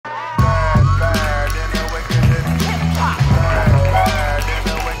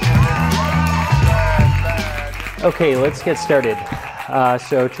Okay, let's get started.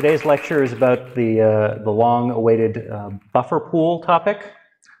 So today's lecture is about the long-awaited buffer pool topic.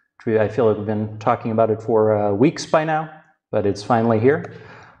 I feel like we've been talking about it for weeks by now, but it's finally here.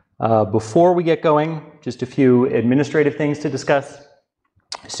 Before we get going, just a few administrative things to discuss.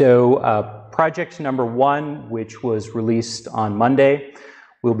 So project number 1, which was released on Monday,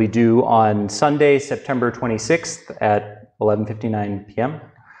 will be due on Sunday, September 26th at 11:59 p.m.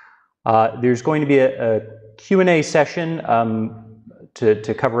 There's going to be a Q&A session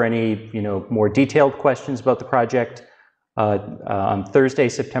to cover any more detailed questions about the project on Thursday,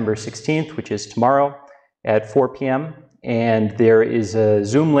 September 16th, which is tomorrow at 4 p.m. And there is a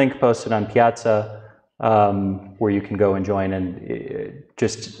Zoom link posted on Piazza where you can go and join. And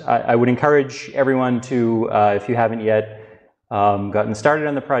I would encourage everyone to, if you haven't yet gotten started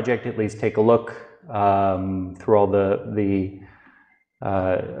on the project, at least take a look through all the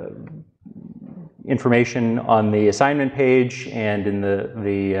information on the assignment page and in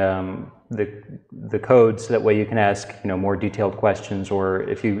the code, so that way you can ask more detailed questions, or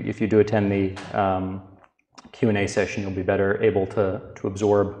if you do attend the Q&A session, you'll be better able to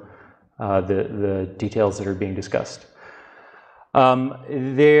absorb the details that are being discussed.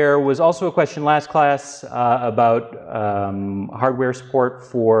 There was also a question last class about hardware support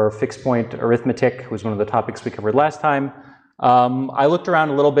for fixed point arithmetic. It was one of the topics we covered last time. I looked around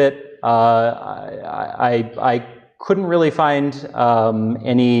a little bit. I couldn't really find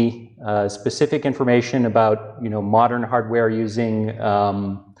any specific information about modern hardware using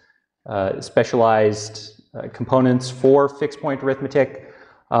specialized components for fixed point arithmetic.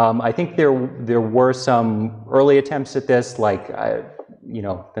 I think there were some early attempts at this, like the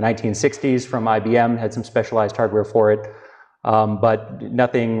 1960s from IBM had some specialized hardware for it, but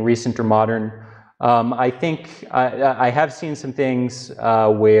nothing recent or modern. I think I have seen some things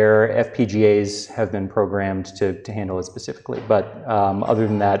where FPGAs have been programmed to handle it specifically, but other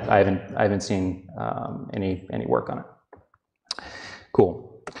than that, I haven't seen any work on it.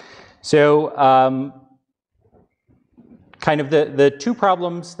 Cool. So kind of the two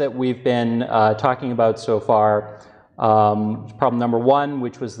problems that we've been talking about so far. Problem number 1,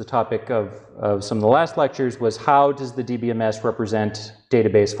 which was the topic of some of the last lectures, was how does the DBMS represent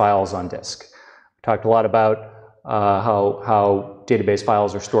database files on disk? Talked a lot about how database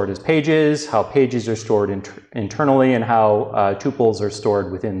files are stored as pages, how pages are stored internally, and how tuples are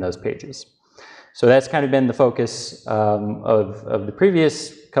stored within those pages. So that's kind of been the focus of the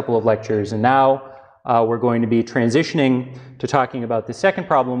previous couple of lectures, and now we're going to be transitioning to talking about the second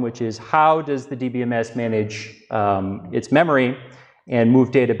problem, which is how does the DBMS manage its memory and move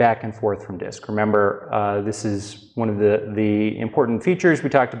data back and forth from disk. Remember, this is one of the important features we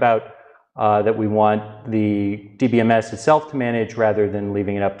talked about, that we want the DBMS itself to manage rather than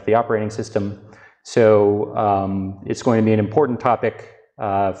leaving it up to the operating system. So it's going to be an important topic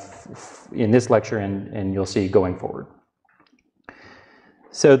in this lecture, and you'll see going forward.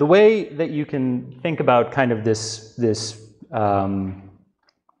 So the way that you can think about kind of this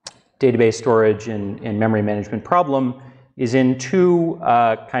database storage and memory management problem is in two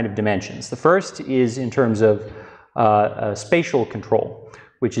kind of dimensions. The first is in terms of spatial control,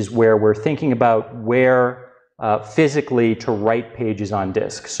 which is where we're thinking about where physically to write pages on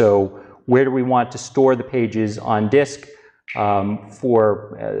disk. So where do we want to store the pages on disk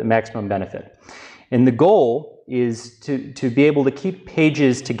for maximum benefit? And the goal is to be able to keep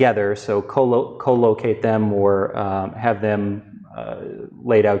pages together, so co-locate them or have them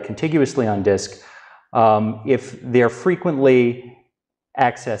laid out contiguously on disk if they're frequently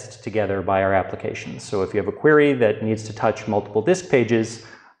accessed together by our applications. So if you have a query that needs to touch multiple disk pages,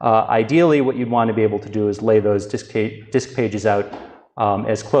 ideally what you'd want to be able to do is lay those disk pages out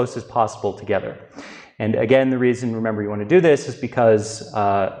as close as possible together. And again, the reason, remember, you want to do this is because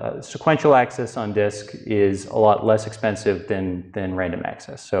sequential access on disk is a lot less expensive than random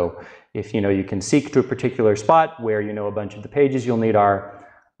access. So if you can seek to a particular spot where a bunch of the pages you'll need are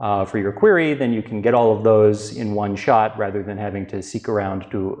for your query, then you can get all of those in one shot rather than having to seek around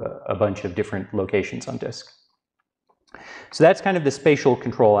to a bunch of different locations on disk. So that's kind of the spatial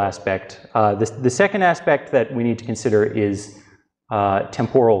control aspect. The second aspect that we need to consider is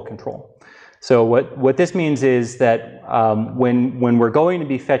temporal control. So what this means is that when we're going to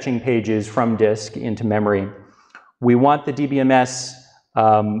be fetching pages from disk into memory, we want the DBMS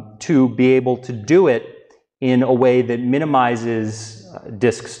to be able to do it in a way that minimizes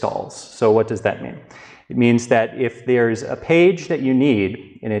disk stalls. So what does that mean? It means that if there's a page that you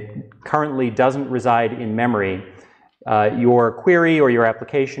need and it currently doesn't reside in memory, your query or your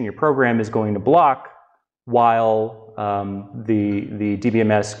application, your program is going to block while the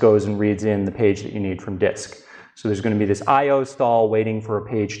DBMS goes and reads in the page that you need from disk. So there's going to be this I/O stall waiting for a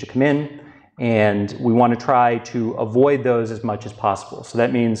page to come in, and we want to try to avoid those as much as possible. So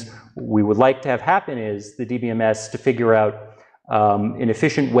that means what we would like to have happen is the DBMS to figure out an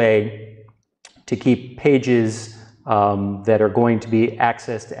efficient way to keep pages that are going to be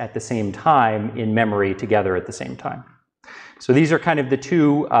accessed at the same time in memory together at the same time. So these are kind of the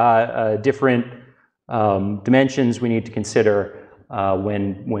two different dimensions we need to consider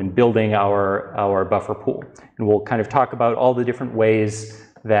when building our buffer pool. And we'll kind of talk about all the different ways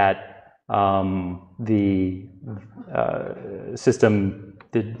that the system,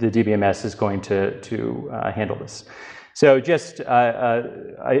 the DBMS, is going to handle this. So just,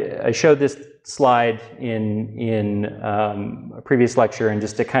 I showed this slide in a previous lecture, and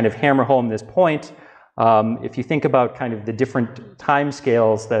just to kind of hammer home this point, if you think about kind of the different time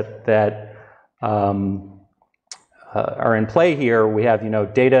scales that are in play here, we have,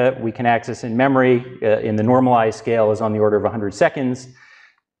 data we can access in memory in the normalized scale is on the order of 100 seconds.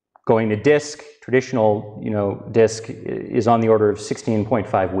 Going to disk, traditional, disk is on the order of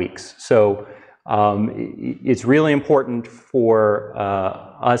 16.5 weeks. So it's really important for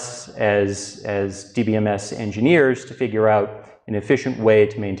us as DBMS engineers to figure out an efficient way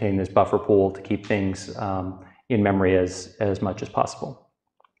to maintain this buffer pool to keep things in memory as much as possible.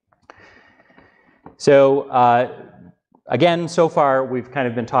 So again, so far we've kind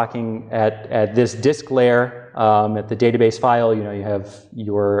of been talking at this disk layer. At the database file, you have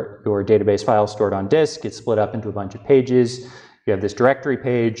your database file stored on disk. It's split up into a bunch of pages. You have this directory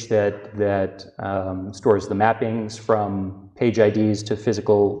page that stores the mappings from page IDs to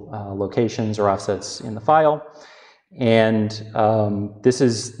physical locations or offsets in the file. And this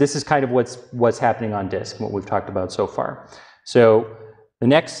is kind of what's happening on disk, what we've talked about so far. So the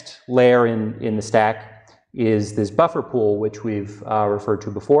next layer in the stack is this buffer pool, which we've referred to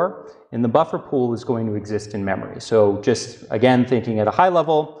before. And the buffer pool is going to exist in memory. So just, again, thinking at a high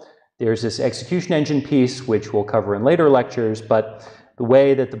level, there's this execution engine piece, which we'll cover in later lectures, but the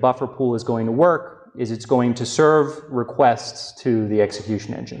way that the buffer pool is going to work is it's going to serve requests to the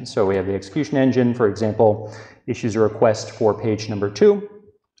execution engine. So we have the execution engine, for example, issues a request for page number 2.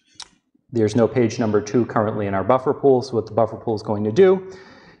 There's no page number 2 currently in our buffer pool, so what the buffer pool is going to do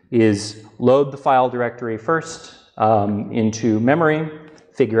is load the file directory first into memory,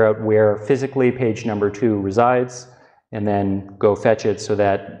 figure out where physically page number 2 resides, and then go fetch it so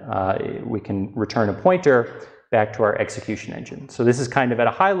that we can return a pointer back to our execution engine. So this is kind of at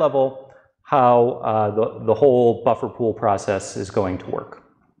a high level how the whole buffer pool process is going to work.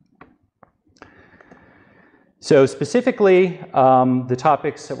 So specifically, the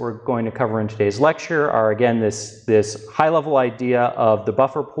topics that we're going to cover in today's lecture are, again, this high-level idea of the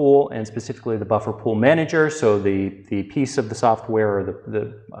buffer pool, and specifically the buffer pool manager, so the piece of the software or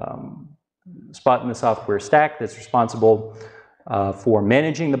the spot in the software stack that's responsible for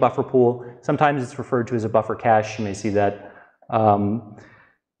managing the buffer pool. Sometimes it's referred to as a buffer cache. You may see that.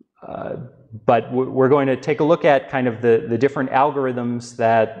 But we're going to take a look at kind of the different algorithms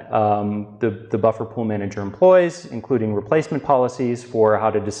that the buffer pool manager employs, including replacement policies for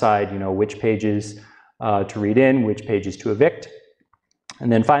how to decide, which pages to read in, which pages to evict. And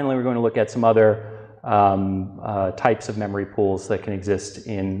then finally, we're going to look at some other types of memory pools that can exist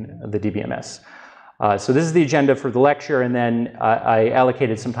in the DBMS. So this is the agenda for the lecture, and then I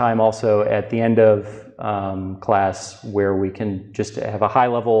allocated some time also at the end of class where we can just have a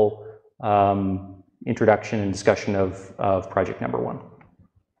high-level introduction and discussion of project number 1.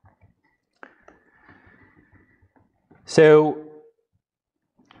 So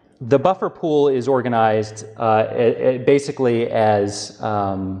the buffer pool is organized basically as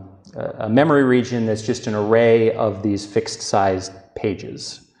a memory region that's just an array of these fixed-sized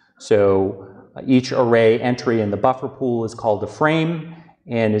pages. So each array entry in the buffer pool is called a frame,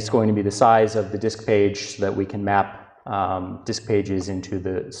 and it's going to be the size of the disk page so that we can map disk pages into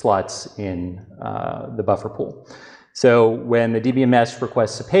the slots in the buffer pool. So when the DBMS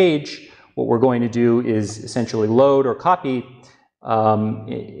requests a page, what we're going to do is essentially load or copy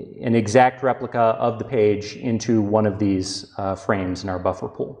an exact replica of the page into one of these frames in our buffer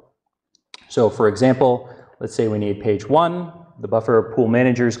pool. So for example, let's say we need page 1. The buffer pool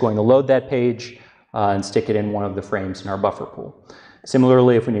manager is going to load that page and stick it in one of the frames in our buffer pool.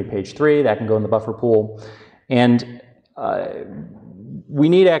 Similarly, if we need page 3, that can go in the buffer pool. And we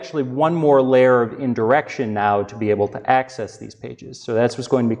need actually one more layer of indirection now to be able to access these pages. So that's what's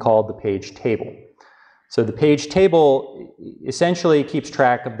going to be called the page table. So the page table essentially keeps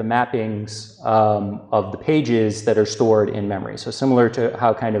track of the mappings of the pages that are stored in memory. So similar to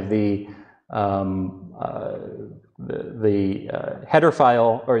how kind of the header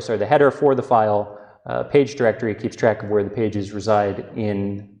file, or sorry, the header for the file page directory keeps track of where the pages reside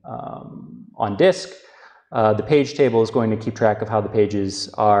on disk. The page table is going to keep track of how the pages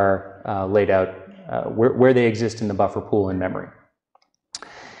are laid out, where they exist in the buffer pool in memory.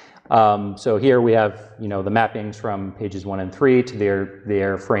 So here we have, the mappings from pages 1 and 3 to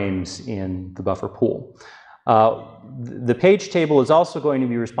their frames in the buffer pool. The page table is also going to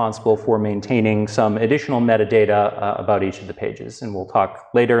be responsible for maintaining some additional metadata about each of the pages, and we'll talk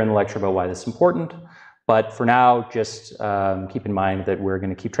later in the lecture about why this is important. But for now, just keep in mind that we're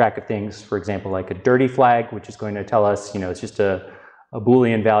going to keep track of things, for example, like a dirty flag, which is going to tell us, it's just a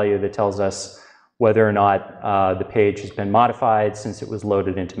Boolean value that tells us whether or not the page has been modified since it was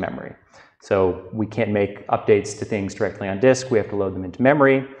loaded into memory. So we can't make updates to things directly on disk. We have to load them into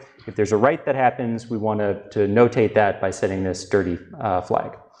memory. If there's a write that happens, we want to notate that by setting this dirty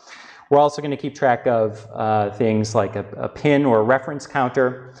flag. We're also going to keep track of things like a pin or a reference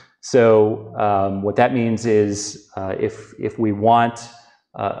counter. So what that means is if we want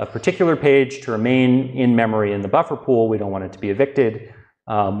a particular page to remain in memory in the buffer pool, we don't want it to be evicted.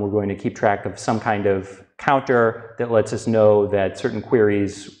 We're going to keep track of some kind of counter that lets us know that certain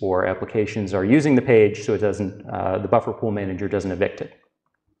queries or applications are using the page, so it doesn't, the buffer pool manager doesn't evict it.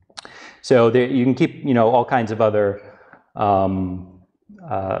 So there, you can keep, all kinds of other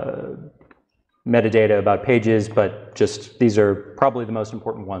metadata about pages, but just these are probably the most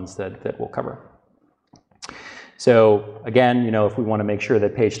important ones that we'll cover. So again, if we want to make sure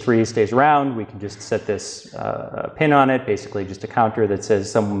that page 3 stays around, we can just set this pin on it, basically just a counter that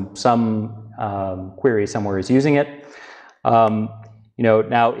says some query somewhere is using it.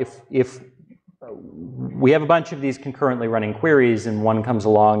 Now if we have a bunch of these concurrently running queries and one comes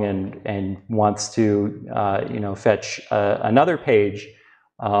along and wants to fetch another page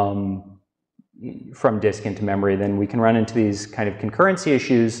from disk into memory, then we can run into these kind of concurrency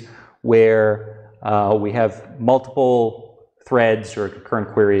issues where we have multiple threads or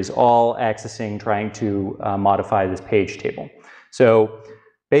concurrent queries all accessing, trying to modify this page table. So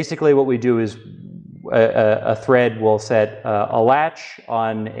basically what we do is a thread will set a latch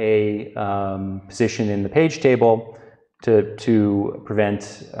on a position in the page table to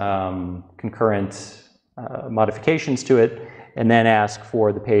prevent concurrent modifications to it, and then ask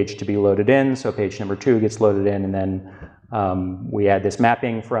for the page to be loaded in. So page number 2 gets loaded in, and then we add this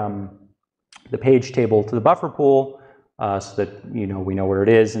mapping from the page table to the buffer pool so that we know where it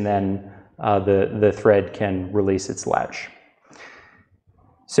is, and then the thread can release its latch.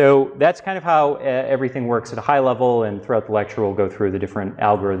 So that's kind of how everything works at a high level, and throughout the lecture we'll go through the different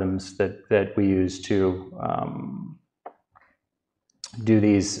algorithms that we use to do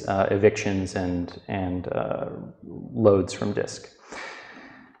these evictions and loads from disk.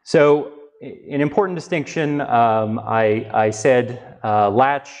 So an important distinction, I said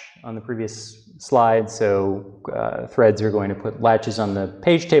latch on the previous slide, so threads are going to put latches on the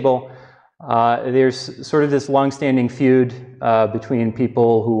page table. There's sort of this long-standing feud between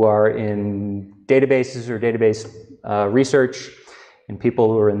people who are in databases or database research and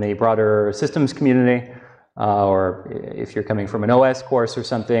people who are in the broader systems community, or if you're coming from an OS course or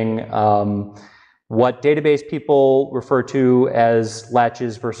something. What database people refer to as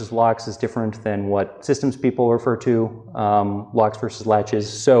latches versus locks is different than what systems people refer to, locks versus latches.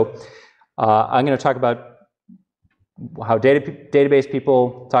 So I'm going to talk about how database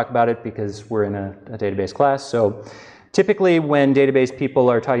people talk about it because we're in a database class. So typically when database people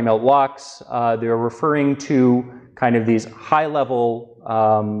are talking about locks, they're referring to kind of these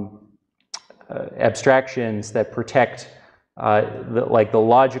high-level abstractions that protect the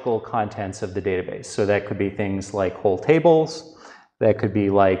logical contents of the database. So that could be things like whole tables, that could be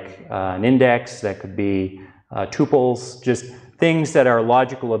like an index, that could be tuples, just things that are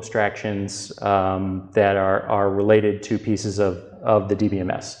logical abstractions that are related to pieces of the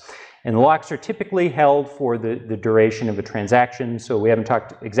DBMS. And the locks are typically held for the duration of a transaction. So we haven't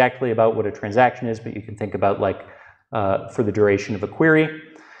talked exactly about what a transaction is, but you can think about like for the duration of a query.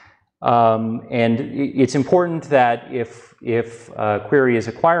 And it's important that if a query is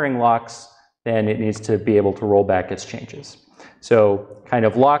acquiring locks, then it needs to be able to roll back its changes. So kind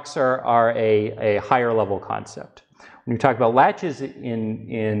of locks are a higher level concept. When we talk about latches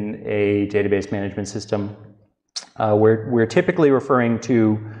in a database management system, we're typically referring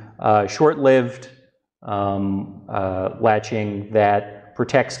to short-lived latching that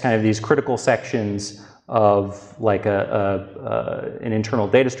protects kind of these critical sections of like an internal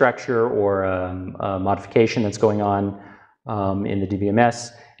data structure or a modification that's going on in the DBMS,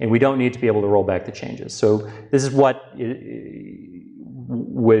 and we don't need to be able to roll back the changes. So this is what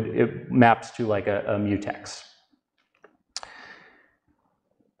it maps to like a mutex.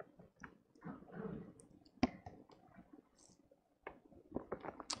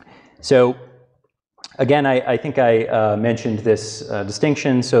 So again, I think I mentioned this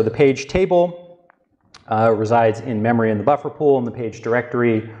distinction. So the page table resides in memory in the buffer pool, and the page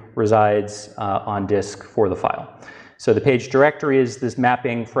directory resides on disk for the file. So the page directory is this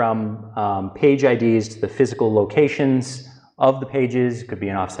mapping from page IDs to the physical locations of the pages. It could be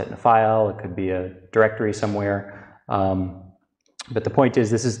an offset in a file, it could be a directory somewhere. But the point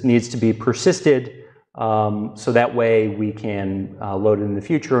is this needs to be persisted so that way we can load it in the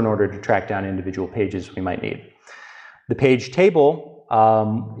future in order to track down individual pages we might need. The page table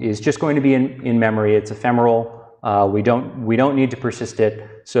is just going to be in memory. It's ephemeral. We don't need to persist it.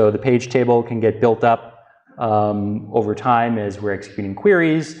 So the page table can get built up over time as we're executing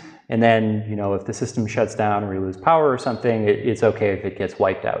queries, and then, you know, if the system shuts down or we lose power or something, it's okay if it gets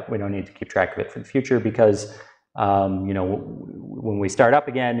wiped out. We don't need to keep track of it for the future because, you know, when we start up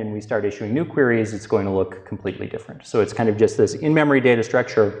again and we start issuing new queries, it's going to look completely different. So it's kind of just this in-memory data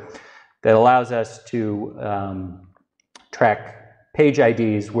structure that allows us to track page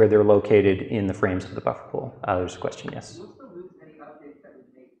IDs where they're located in the frames of the buffer pool. There's a question, yes?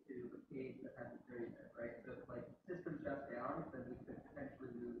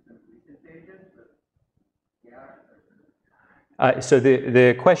 So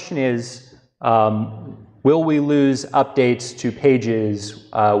the question is, will we lose updates to pages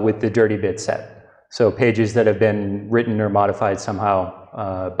with the dirty bit set? So pages that have been written or modified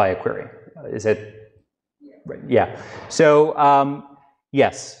somehow by a query. Is it? Yeah. So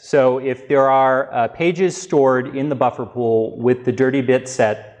yes. So if there are pages stored in the buffer pool with the dirty bit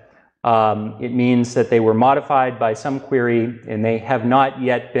set, it means that they were modified by some query and they have not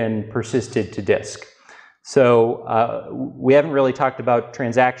yet been persisted to disk. So we haven't really talked about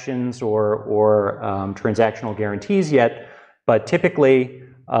transactions or transactional guarantees yet, but typically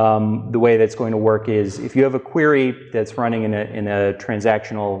the way that's going to work is if you have a query that's running in a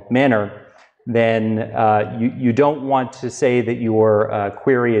transactional manner, then you don't want to say that your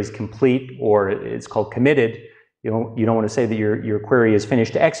query is complete, or it's called committed. You don't want to say that your query is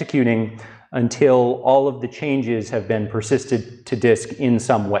finished executing until all of the changes have been persisted to disk in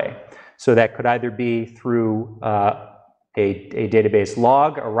some way. So that could either be through a database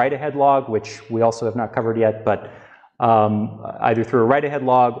log, a write-ahead log, which we also have not covered yet, but either through a write-ahead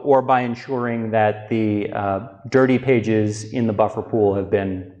log or by ensuring that the dirty pages in the buffer pool have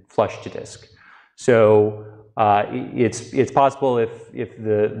been flushed to disk. So it's possible if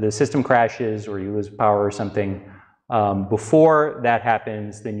the system crashes or you lose power or something, before that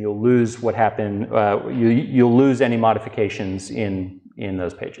happens, then you'll lose what happened. You'll lose any modifications in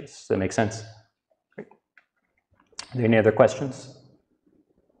those pages. Does that make sense? Great. Are there any other questions?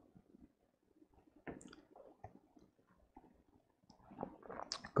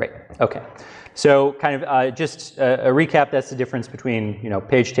 Great. Okay. So kind of just a recap. That's the difference between, you know,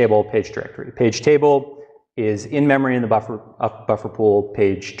 page table, page directory. Page table is in memory in the buffer pool.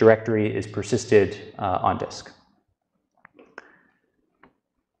 Page directory is persisted on disk.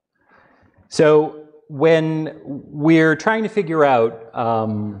 So when we're trying to figure out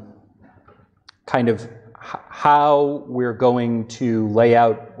kind of how we're going to lay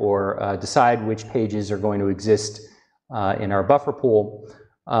out or decide which pages are going to exist in our buffer pool,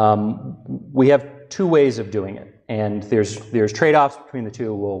 we have two ways of doing it. And there's trade-offs between the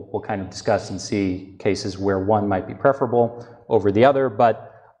two. We'll kind of discuss and see cases where one might be preferable over the other.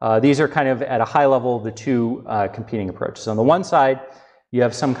 But these are kind of at a high level the two competing approaches. On the one side, you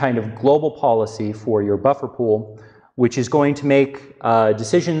have some kind of global policy for your buffer pool, which is going to make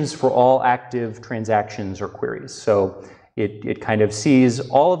decisions for all active transactions or queries. So it kind of sees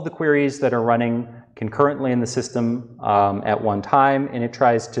all of the queries that are running concurrently in the system at one time, and it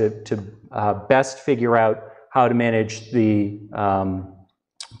tries to best figure out how to manage the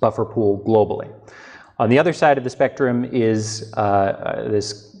buffer pool globally. On the other side of the spectrum is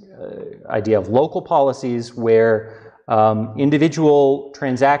this idea of local policies where individual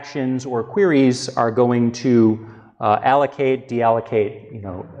transactions or queries are going to allocate, deallocate, you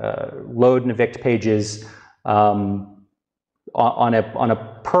know, load and evict pages on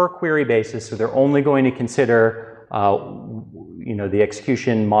a per query basis. So they're only going to consider, you know, the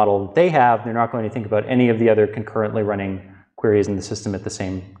execution model that they have. They're not going to think about any of the other concurrently running queries in the system at the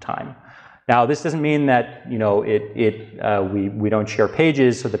same time. Now, this doesn't mean that, you know, we don't share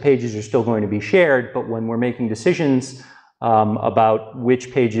pages, so the pages are still going to be shared, but when we're making decisions about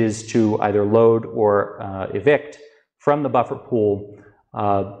which pages to either load or evict from the buffer pool,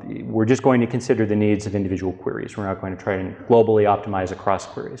 we're just going to consider the needs of individual queries. We're not going to try and globally optimize across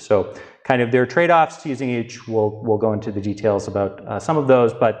queries. So kind of there are trade-offs to using each. We'll go into the details about some of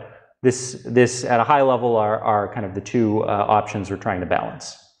those, but this at a high level are kind of the two options we're trying to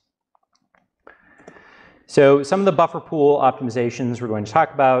balance. So some of the buffer pool optimizations we're going to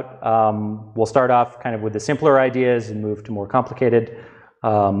talk about, we'll start off kind of with the simpler ideas and move to more complicated.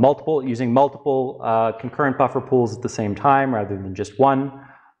 Using multiple concurrent buffer pools at the same time rather than just one,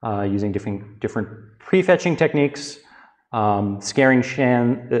 using different prefetching techniques,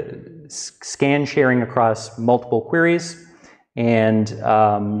 scan sharing across multiple queries, and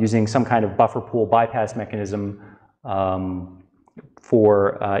using some kind of buffer pool bypass mechanism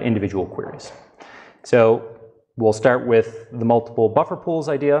for individual queries. So we'll start with the multiple buffer pools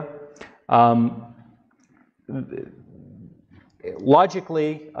idea.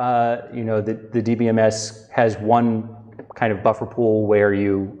 Logically, the DBMS has one kind of buffer pool where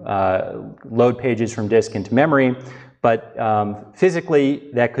you load pages from disk into memory, but physically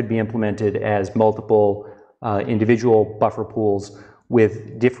that could be implemented as multiple individual buffer pools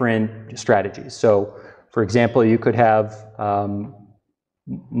with different strategies. So, for example, you could have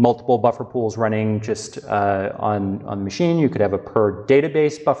multiple buffer pools running just on the machine. You could have a per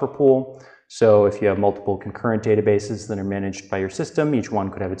database buffer pool. So if you have multiple concurrent databases that are managed by your system, each one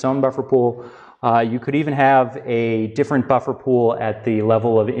could have its own buffer pool. You could even have a different buffer pool at the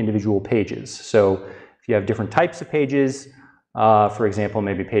level of individual pages. So if you have different types of pages, for example,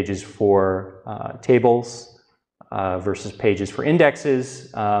 maybe pages for tables versus pages for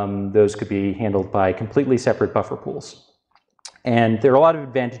indexes, those could be handled by completely separate buffer pools. And there are a lot of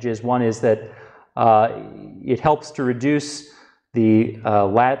advantages. One is that it helps to reduce the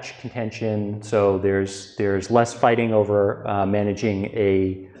latch contention, so there's less fighting over managing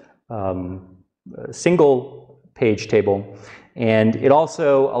a single page table, and it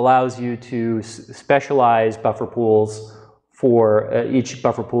also allows you to specialize buffer pools for each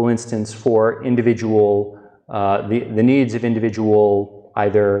buffer pool instance for individual the needs of individual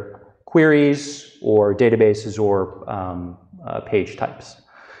either queries or databases or page types.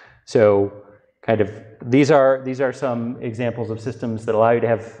 So kind of these are some examples of systems that allow you to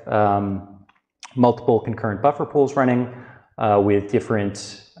have multiple concurrent buffer pools running with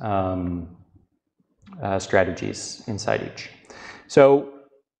different strategies inside each. So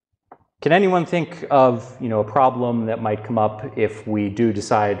can anyone think of a problem that might come up if we do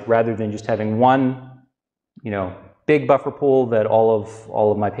decide, rather than just having one big buffer pool that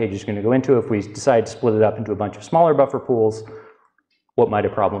all of my pages are going to go into, if we decide to split it up into a bunch of smaller buffer pools, what might a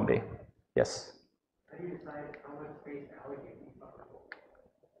problem be? Yes? How do you decide how much space to allocate each buffer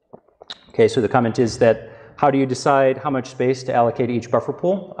pool? Okay, so the comment is that how do you decide how much space to allocate each buffer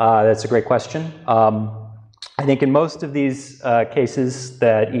pool? That's a great question. I think in most of these cases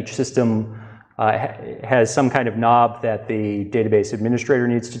that each system has some kind of knob that the database administrator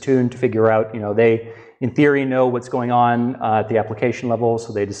needs to tune to figure out, they in theory know what's going on at the application level,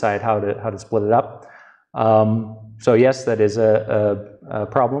 so they decide how to split it up. So yes, that is a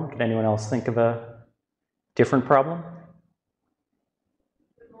problem. Can anyone else think of a different problem?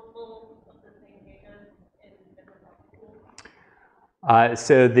 Multiple of the same pages in different buffer pools.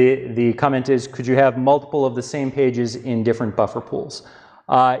 So the comment is, could you have multiple of the same pages in different buffer pools?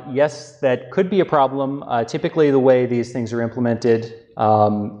 Yes, that could be a problem. Typically, the way these things are implemented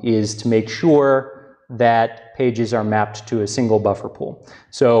is to make sure that pages are mapped to a single buffer pool.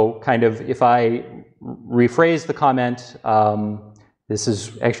 So kind of if I rephrase the comment, this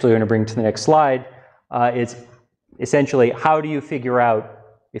is actually going to bring to the next slide. It's essentially, how do you figure out,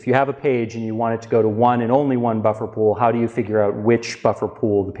 if you have a page and you want it to go to one and only one buffer pool, how do you figure out which buffer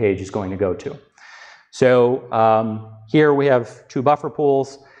pool the page is going to go to? So here we have two buffer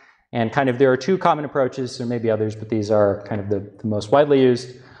pools, and kind of there are two common approaches. There may be others, but these are kind of the most widely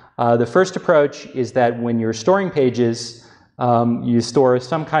used. The first approach is that when you're storing pages, you store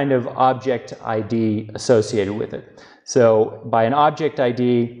some kind of object ID associated with it. So by an object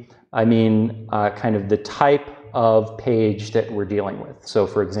ID, I mean kind of the type of page that we're dealing with. So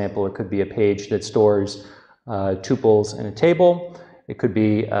for example, it could be a page that stores tuples in a table. It could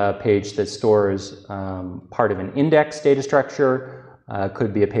be a page that stores part of an index data structure. It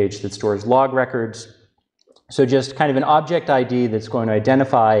could be a page that stores log records. So just kind of an object ID that's going to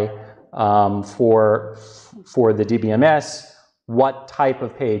identify for the DBMS what type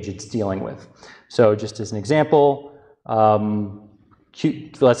of page it's dealing with. So just as an example,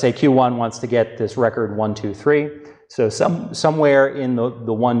 let's say Q1 wants to get this record 1, 2, 3. So somewhere in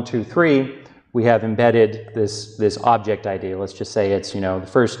the 1, 2, 3, we have embedded this object ID. Let's just say it's the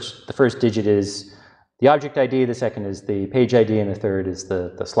first digit is the object ID, the second is the page ID, and the third is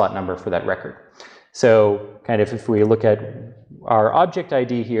the slot number for that record. So kind of if we look at our object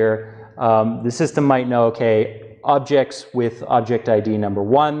ID here, the system might know, okay, objects with object ID number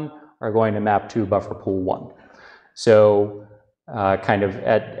 1 are going to map to buffer pool 1. So kind of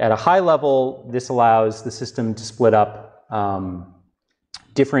at a high level, this allows the system to split up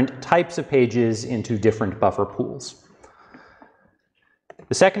different types of pages into different buffer pools.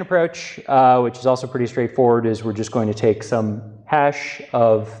 The second approach, which is also pretty straightforward, is we're just going to take some hash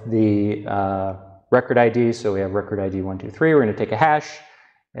of the record ID. So we have record ID 123. We're going to take a hash,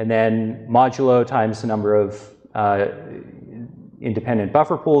 and then modulo times the number of independent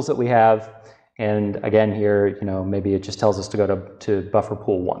buffer pools that we have. And again, here, maybe it just tells us to go to buffer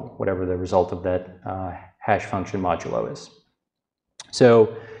pool 1, whatever the result of that hash function modulo is.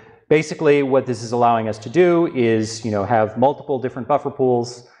 So basically, what this is allowing us to do is, have multiple different buffer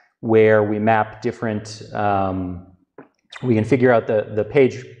pools where we map different. We can figure out the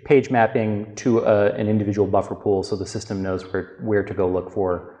page mapping to an individual buffer pool, so the system knows where to go look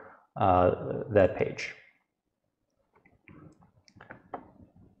for that page.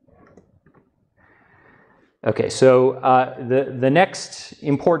 Okay, so the next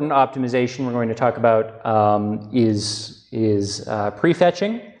important optimization we're going to talk about is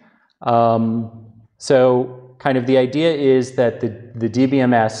prefetching. So kind of the idea is that the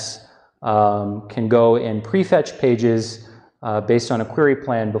DBMS can go and prefetch pages based on a query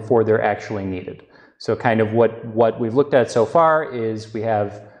plan before they're actually needed. So kind of what we've looked at so far is we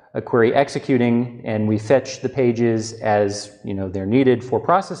have a query executing and we fetch the pages as they're needed for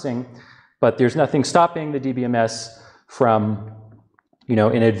processing, but there's nothing stopping the DBMS from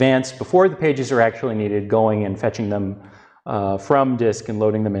in advance, before the pages are actually needed, going and fetching them from disk and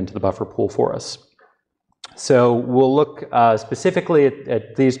loading them into the buffer pool for us. So we'll look specifically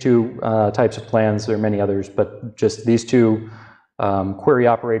at these two types of plans. There are many others, but just these two query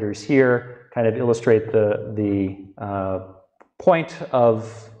operators here kind of illustrate the point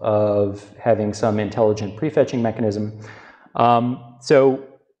of having some intelligent prefetching mechanism. So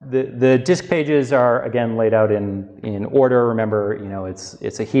the disk pages are again laid out in order. Remember,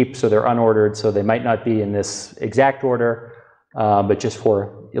 it's a heap, so they're unordered, so they might not be in this exact order, but just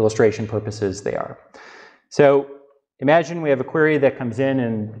for illustration purposes, they are. So imagine we have a query that comes in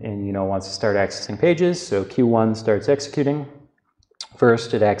and wants to start accessing pages. So Q1 starts executing.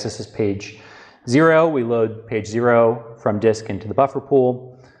 First, it accesses page 0. We load page 0 from disk into the buffer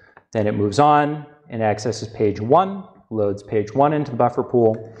pool. Then it moves on and accesses page 1, loads page 1 into the buffer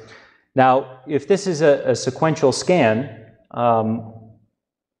pool. Now, if this is a sequential scan,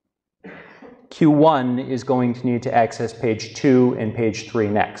 Q1 is going to need to access page 2 and page 3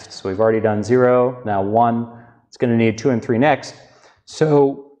 next. So we've already done 0, now 1. It's going to need 2 and 3 next.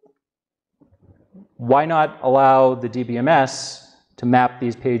 So why not allow the DBMS to map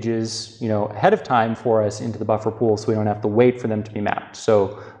these pages ahead of time for us into the buffer pool so we don't have to wait for them to be mapped?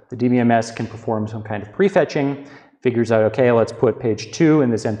 So the DBMS can perform some kind of prefetching, figures out, okay, let's put page 2 in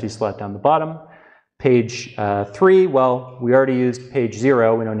this empty slot down the bottom. Page 3, well, we already used page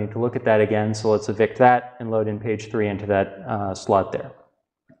 0. We don't need to look at that again, so let's evict that and load in page 3 into that slot there.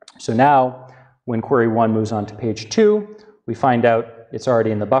 So now, when query 1 moves on to page 2, we find out it's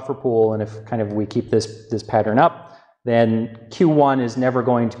already in the buffer pool, and if kind of we keep this pattern up, then Q1 is never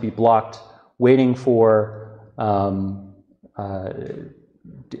going to be blocked waiting for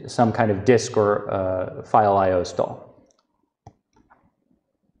some kind of disk or file I/O stall.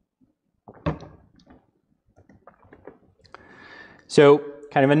 So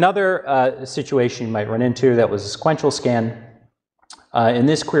kind of another situation you might run into that was a sequential scan. In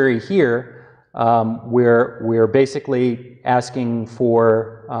this query here, we're basically asking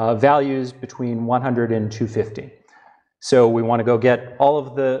for values between 100 and 250. So we want to go get all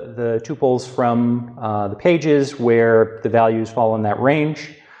of the tuples from the pages where the values fall in that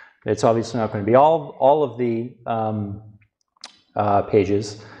range. It's obviously not going to be all of the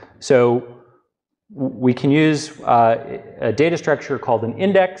pages. So we can use a data structure called an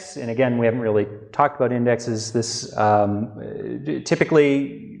index, and again, we haven't really talked about indexes. This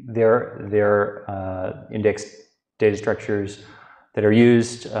typically they're index data structures that are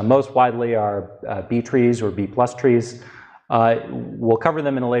used most widely are B trees or B plus trees. We'll cover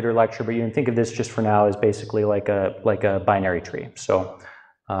them in a later lecture, but you can think of this just for now as basically like a binary tree. So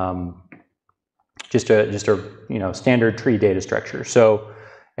just a standard tree data structure. So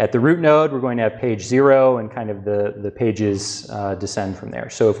at the root node, we're going to have page 0, and kind of the pages descend from there.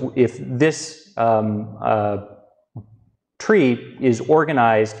 So if this tree is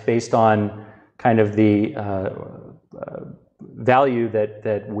organized based on kind of the value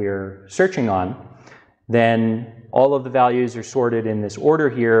that we're searching on, then all of the values are sorted in this order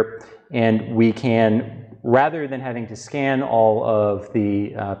here, and we can, rather than having to scan all of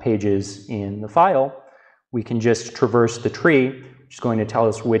the pages in the file, we can just traverse the tree, which is going to tell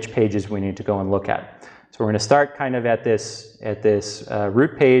us which pages we need to go and look at. So we're going to start kind of at this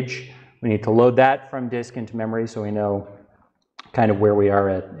root page. We need to load that from disk into memory so we know kind of where we are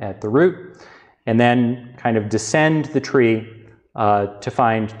at the root, and then kind of descend the tree to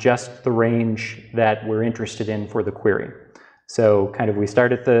find just the range that we're interested in for the query. So kind of we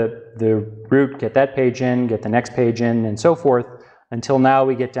start at the root, get that page in, get the next page in, and so forth, until now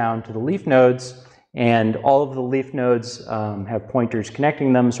we get down to the leaf nodes, and all of the leaf nodes have pointers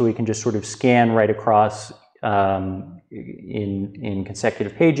connecting them, so we can just sort of scan right across in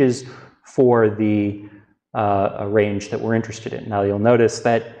consecutive pages for the a range that we're interested in. Now you'll notice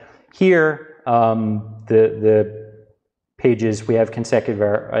that here the pages we have consecutive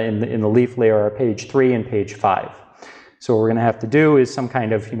are in the leaf layer are page 3 and page 5. So what we're going to have to do is some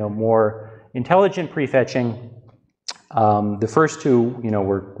kind of more intelligent prefetching. The first two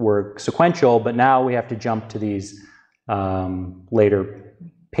were sequential, but now we have to jump to these later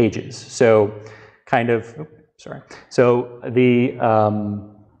pages. So kind of so the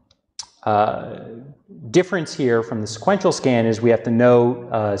difference here from the sequential scan is we have to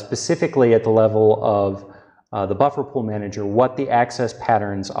know specifically at the level of the buffer pool manager what the access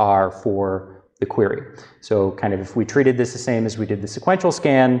patterns are for the query. So kind of if we treated this the same as we did the sequential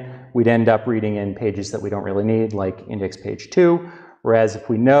scan, we'd end up reading in pages that we don't really need, like index page 2, whereas if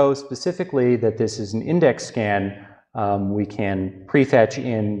we know specifically that this is an index scan, we can prefetch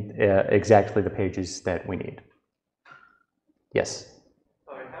in exactly the pages that we need. Yes?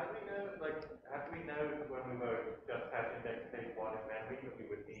 Sorry, how do we know when we were just had index page 1 in memory that we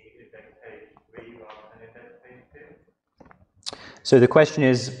would need index page 3 rather than index page 2? So the question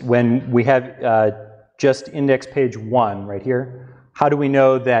is, when we have just index page 1 right here, how do we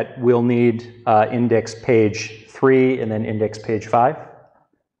know that we'll need index page 3 and then index page 5? Is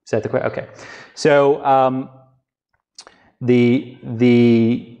that the question? Okay. So the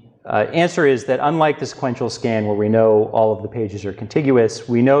answer is that unlike the sequential scan where we know all of the pages are contiguous,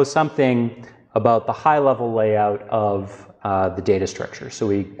 we know something about the high-level layout of the data structure. So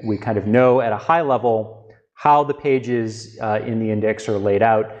we kind of know at a high level how the pages in the index are laid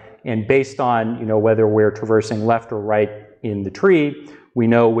out, and based on whether we're traversing left or right in the tree, we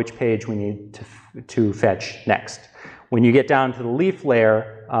know which page we need to fetch next. When you get down to the leaf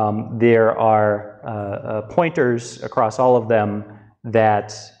layer, there are pointers across all of them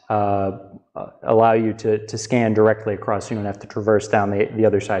that allow you to scan directly across. You don't have to traverse down the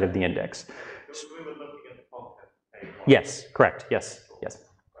other side of the index. So we were looking at the content page 1. Yes, correct. Yes, yes.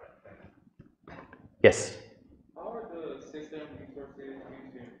 Yes. How are the system resources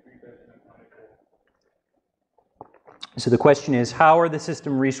used in prefetching accounted for? So the question is, how are the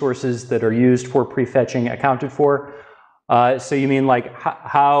system resources that are used for prefetching accounted for? So you mean like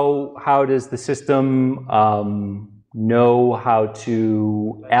how does the system know how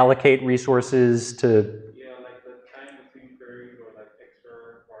to allocate resources to? Yeah, like the time between queries or like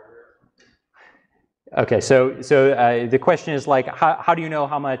extra hardware. Okay, so the question is like, how do you know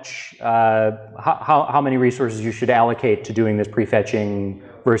how much, how many resources you should allocate to doing this prefetching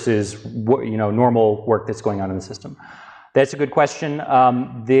versus normal work that's going on in the system? That's a good question.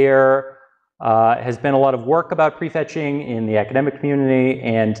 There has been a lot of work about prefetching in the academic community,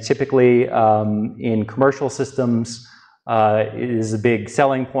 and typically in commercial systems it is a big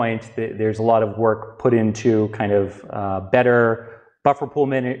selling point. There's a lot of work put into kind of better buffer pool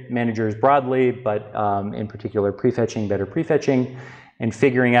managers broadly, but in particular prefetching, better prefetching, and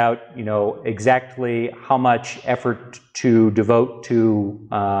figuring out exactly how much effort to devote to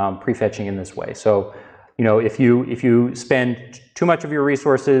prefetching in this way. So if you spend too much of your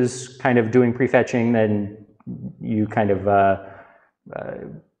resources kind of doing prefetching, then you kind of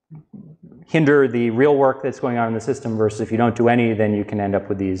hinder the real work that's going on in the system, versus if you don't do any, then you can end up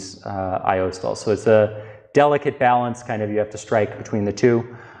with these I/O stalls. So it's a delicate balance kind of you have to strike between the two.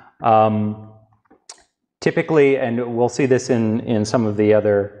 Typically, and we'll see this in some of the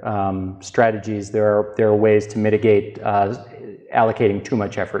other strategies, there are ways to mitigate allocating too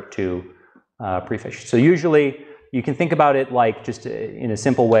much effort to prefetch. So usually you can think about it like just in a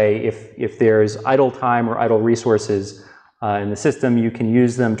simple way, if there's idle time or idle resources in the system, you can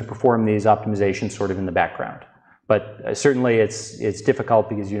use them to perform these optimizations sort of in the background. But certainly it's difficult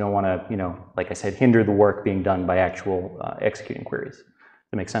because you don't want to, like I said, hinder the work being done by actual executing queries. Does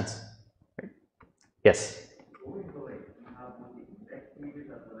that make sense? Right. Yes?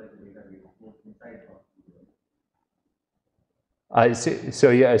 So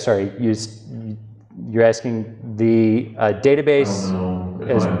yeah, sorry, you're asking the database. I don't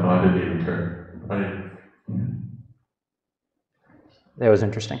know if I find a data term. That was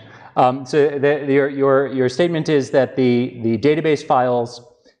interesting. So your statement is that the database files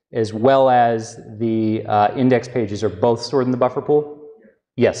as well as the index pages are both stored in the buffer pool?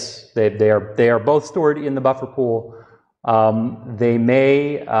 Yes, they are both stored in the buffer pool. They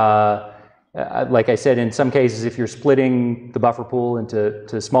may, like I said, in some cases, if you're splitting the buffer pool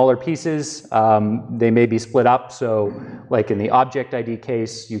into smaller pieces, they may be split up. So like in the object ID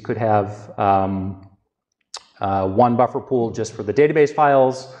case, you could have one buffer pool just for the database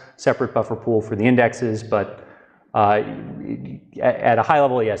files, separate buffer pool for the indexes, but at a high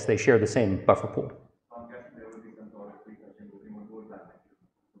level, yes, they share the same buffer pool.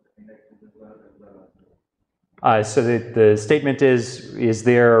 So the statement is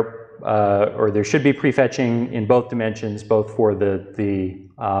there, or there should be prefetching in both dimensions, both for the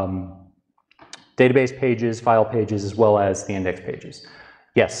database pages, file pages, as well as the index pages.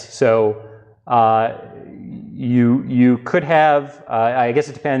 Yes, so you could have, I guess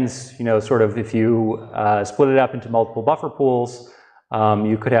it depends, sort of if you split it up into multiple buffer pools,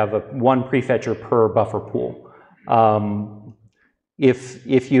 you could have one prefetcher per buffer pool.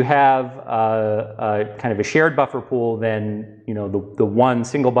 If you have kind of a shared buffer pool, then the one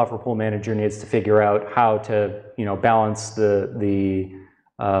single buffer pool manager needs to figure out how to balance the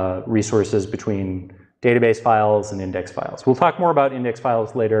resources between database files and index files. We'll talk more about index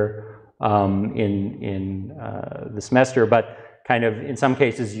files later in the semester, but kind of in some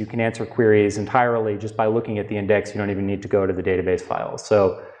cases you can answer queries entirely just by looking at the index. You don't even need to go to the database files.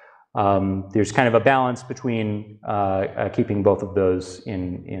 So there's kind of a balance between keeping both of those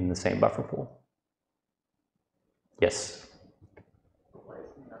in the same buffer pool. Yes? What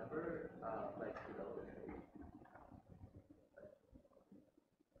is the number, like below the tree?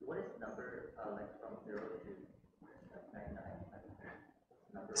 What is the number, like from 0 to 99?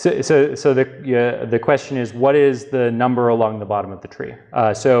 So the question is, what is the number along the bottom of the tree?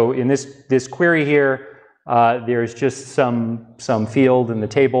 So in this query here, there's just some field in the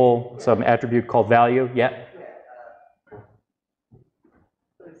table, some attribute called value. Yeah.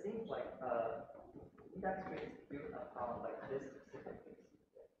 So it seems like index tree is built upon like this specific case,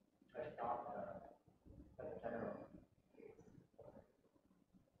 like not like a general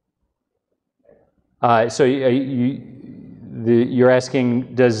case. So you're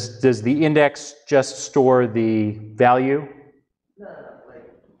asking, does the index just store the value? No, like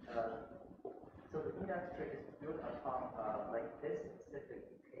so the index tree is built upon like this specific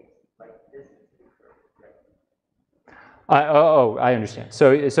case, like this specific, right? I understand.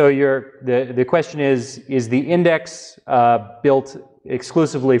 So the question is the index built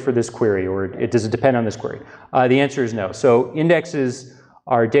exclusively for this query, or does it depend on this query? The answer is no. So indexes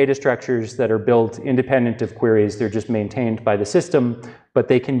are data structures that are built independent of queries. They're just maintained by the system, but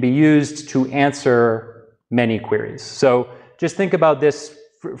they can be used to answer many queries. So just think about this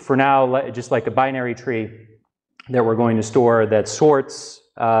for now, just like a binary tree that we're going to store that sorts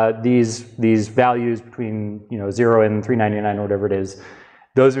these values between 0 and 399 or whatever it is.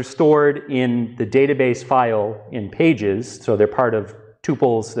 Those are stored in the database file in pages, so they're part of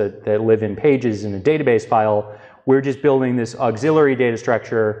tuples that live in pages in a database file. We're just building this auxiliary data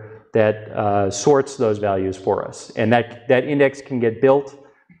structure that sorts those values for us. And that index can get built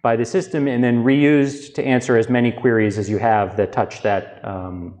by the system and then reused to answer as many queries as you have that touch that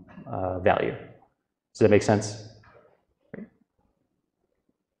value. Does that make sense?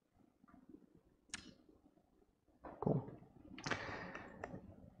 Cool.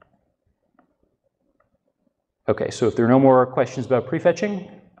 Okay, so if there are no more questions about prefetching,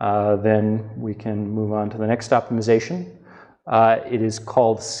 then we can move on to the next optimization. It is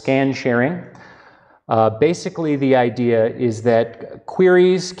called scan sharing. Basically, the idea is that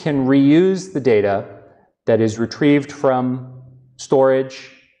queries can reuse the data that is retrieved from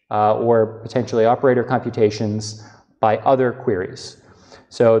storage or potentially operator computations by other queries.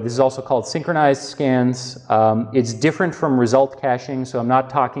 So this is also called synchronized scans. It's different from result caching, so I'm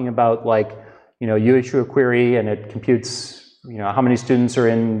not talking about like, you issue a query and it computes how many students are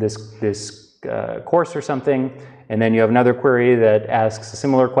in this course or something, and then you have another query that asks a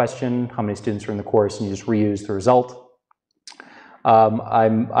similar question, how many students are in the course, and you just reuse the result.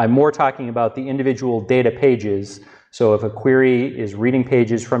 I'm more talking about the individual data pages. So if a query is reading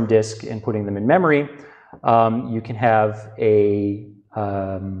pages from disk and putting them in memory, you can have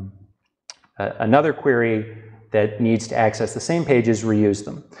another query that needs to access the same pages, reuse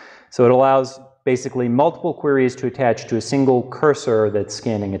them. So it allows basically multiple queries to attach to a single cursor that's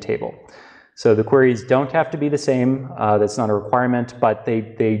scanning a table. So the queries don't have to be the same, that's not a requirement, but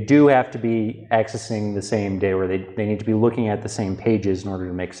they do have to be accessing the same data, or they need to be looking at the same pages in order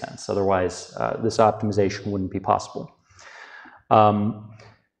to make sense. Otherwise, this optimization wouldn't be possible.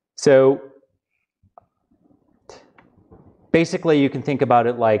 basically, you can think about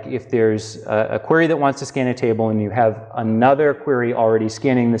it like if there's a query that wants to scan a table and you have another query already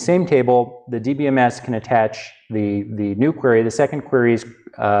scanning the same table, the DBMS can attach the new query, the second query's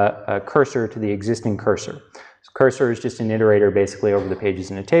cursor to the existing cursor. So cursor is just an iterator basically over the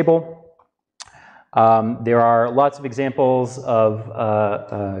pages in a table. There are lots of examples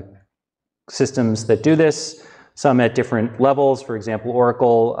of systems that do this, some at different levels. For example,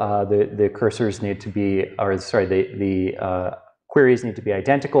 Oracle, the cursors need to be, or sorry, the queries need to be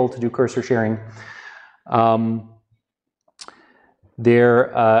identical to do cursor sharing.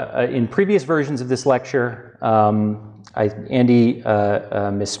 In previous versions of this lecture, Andy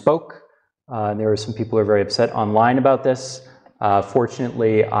misspoke. There were some people who are very upset online about this.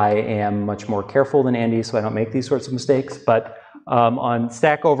 Fortunately, I am much more careful than Andy, so I don't make these sorts of mistakes. But on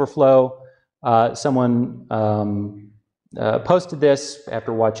Stack Overflow, someone posted this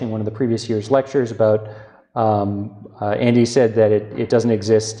after watching one of the previous year's lectures about, Andy said that it doesn't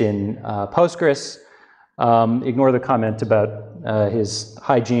exist in Postgres. Ignore the comment about his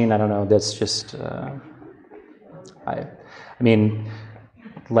hygiene. I don't know, that's just, I mean,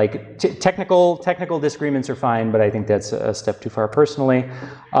 like technical disagreements are fine, but I think that's a step too far personally.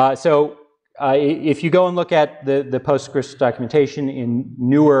 If you go and look at the Postgres documentation in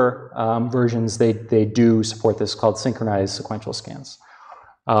newer versions, they do support this called synchronized sequential scans.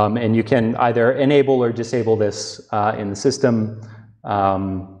 And you can either enable or disable this in the system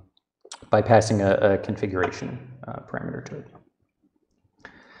by passing a configuration parameter to it.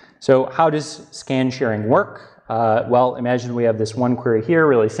 So how does scan sharing work? Well, imagine we have this one query here,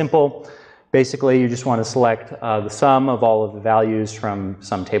 really simple. Basically, you just want to select the sum of all of the values from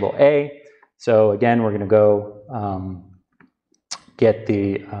some table A. So again, we're going to go get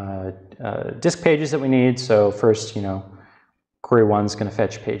the disk pages that we need. So first, query 1 is going to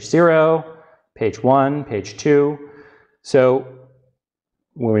fetch page 0, page 1, page 2. So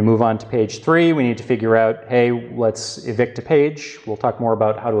when we move on to page 3, we need to figure out, hey, let's evict a page. We'll talk more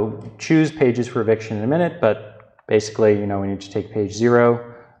about how to choose pages for eviction in a minute, but basically, we need to take page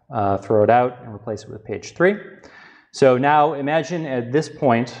 0, throw it out, and replace it with page 3. So now imagine at this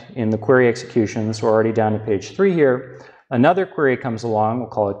point in the query executions, we're already down to page 3 here, another query comes along, we'll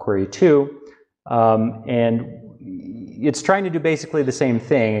call it query 2, and it's trying to do basically the same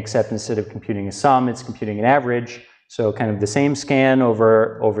thing, except instead of computing a sum, it's computing an average. So kind of the same scan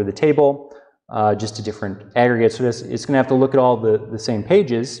over the table, just a different aggregate. So it's going to have to look at all the same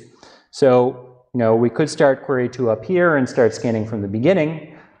pages. So we could start query 2 up here and start scanning from the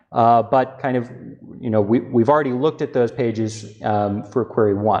beginning, but kind of, we've already looked at those pages for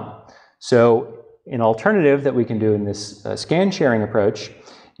query 1. So an alternative that we can do in this scan sharing approach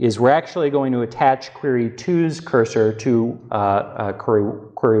is we're actually going to attach query 2's cursor to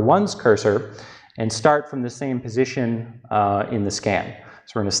query 1's cursor and start from the same position in the scan.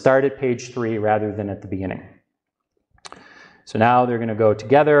 So we're going to start at page 3 rather than at the beginning. So now they're going to go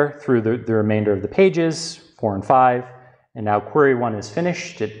together through the remainder of the pages, 4 and 5, and now query 1 is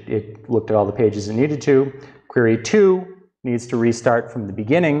finished. It looked at all the pages it needed to. Query 2 needs to restart from the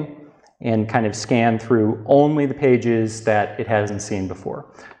beginning and kind of scan through only the pages that it hasn't seen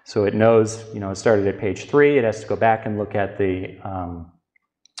before. So it knows, it started at page 3, it has to go back and look at the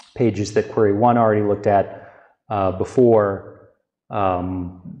pages that query 1 already looked at before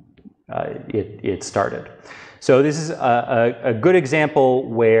it started. So this is a good example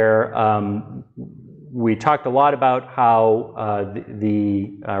where we talked a lot about how the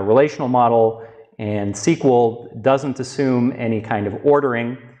relational model and SQL doesn't assume any kind of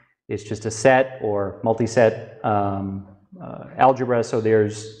ordering. It's just a set or multi-set algebra, so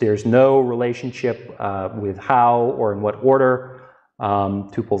there's no relationship with how or in what order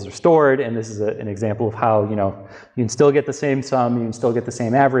tuples are stored, and this is an example of how you can still get the same sum, you can still get the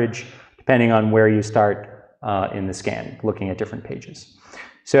same average, depending on where you start in the scan, looking at different pages.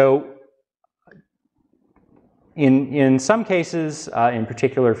 So in some cases, in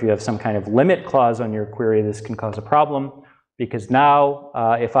particular if you have some kind of limit clause on your query, this can cause a problem, because now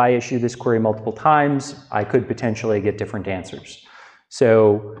if I issue this query multiple times, I could potentially get different answers.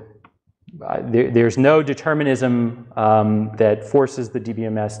 So there's no determinism that forces the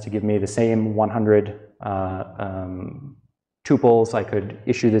DBMS to give me the same 100 tuples. I could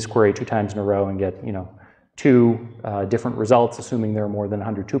issue this query 2 times in a row and get 2 different results, assuming there are more than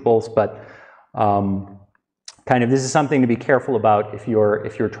 100 tuples. But kind of this is something to be careful about if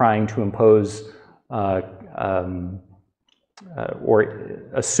you're trying to impose or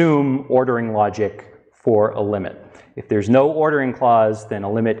assume ordering logic for a limit. If there's no ordering clause, then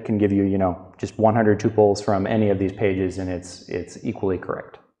a limit can give you, just 100 tuples from any of these pages, and it's equally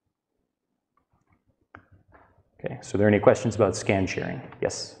correct. Okay, so are there any questions about scan sharing?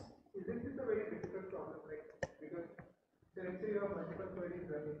 Yes? Isn't this a very difficult problem? Like, because let's say you have multiple queries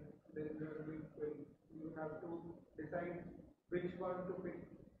running, then you have to decide which one to pick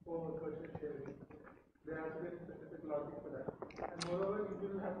for cursor sharing. There has to be a specific logic for that. And moreover, you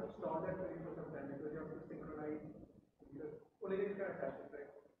will have to store that query for some time because you have to synchronize, because only then you can attach it, right?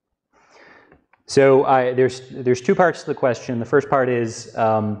 So there's two parts to the question. The first part is,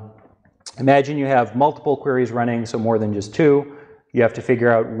 imagine you have multiple queries running, so more than just two. You have to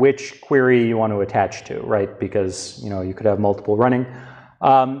figure out which query you want to attach to, right? Because you could have multiple running.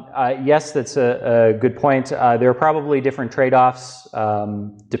 Yes, that's a good point. There are probably different trade-offs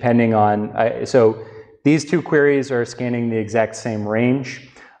depending on, so these two queries are scanning the exact same range.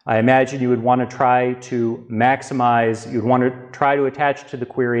 I imagine you would want to try to maximize, you'd want to try to attach to the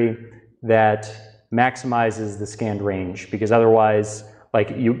query that maximizes the scanned range, because otherwise, like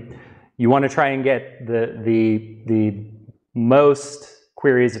you want to try and get the most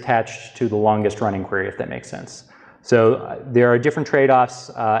queries attached to the longest running query, if that makes sense. So there are different trade-offs,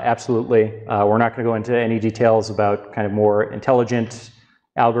 absolutely. We're not going to go into any details about kind of more intelligent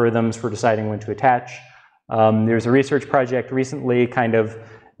algorithms for deciding when to attach. There's a research project recently, kind of,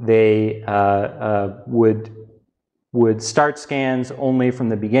 they would start scans only from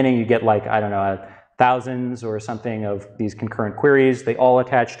the beginning. You get like, I don't know, thousands or something of these concurrent queries. They all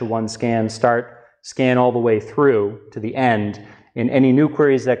attach to one scan, scan all the way through to the end. And any new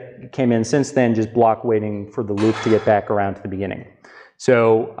queries that came in since then just block waiting for the loop to get back around to the beginning.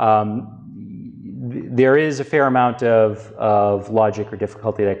 So there is a fair amount of logic or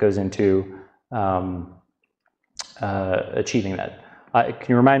difficulty that goes into achieving that. Can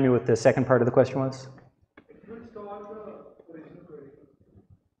you remind me what the second part of the question was?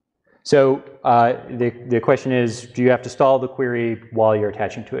 So the question is, do you have to stall the query while you're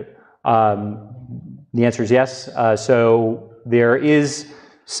attaching to it? The answer is yes. So there is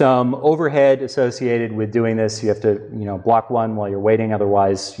some overhead associated with doing this. You have to, block one while you're waiting.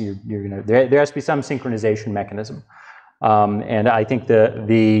 Otherwise, there has to be some synchronization mechanism. And I think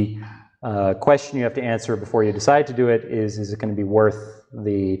the question you have to answer before you decide to do it is it going to be worth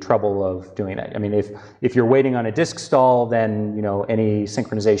the trouble of doing that? I mean, if you're waiting on a disk stall, then any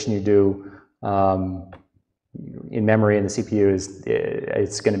synchronization you do in memory in the CPU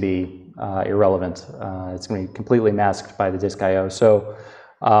it's going to be irrelevant. It's going to be completely masked by the disk I/O. So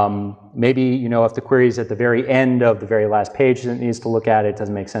maybe if the query is at the very end of the very last page that it needs to look at, it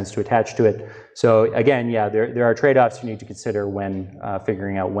doesn't make sense to attach to it. So again, yeah, there are trade-offs you need to consider when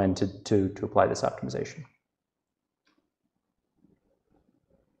figuring out when to apply this optimization.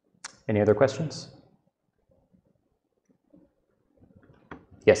 Any other questions?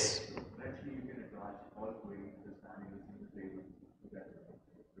 Yes. Actually, you can attach all queries to span using the table together,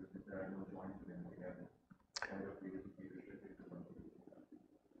 because there are no joins in them together. Kind of restricted to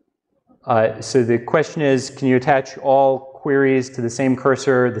one. So the question is, can you attach all queries to the same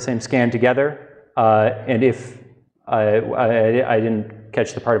cursor, the same scan together? And if I didn't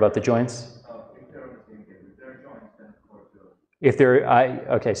catch the part about the joins. If they're on the same table, if there are joins, then of course. If there,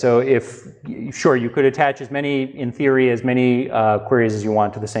 okay, so sure, you could attach in theory, as many queries as you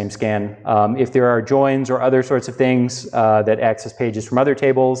want to the same scan. If there are joins or other sorts of things that access pages from other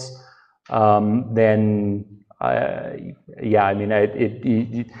tables, then yeah, I mean,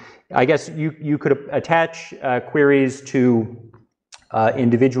 I guess you could attach queries to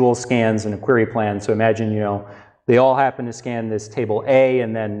individual scans in a query plan. So imagine, they all happen to scan this table A,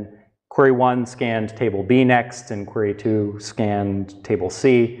 and then query 1 scanned table B next, and query 2 scanned table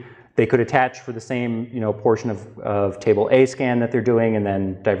C. They could attach for the same portion of table A scan that they're doing, and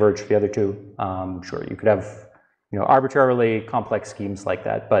then diverge for the other two. Sure, you could have arbitrarily complex schemes like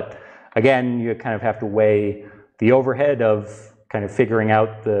that. But again, you kind of have to weigh the overhead of kind of figuring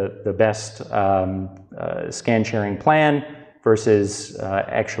out the best scan sharing plan versus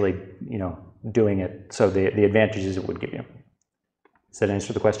actually doing it. So the advantages it would give you. Does that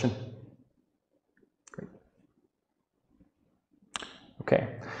answer the question? Great. Okay.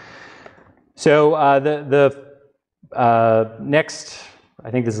 So the next, I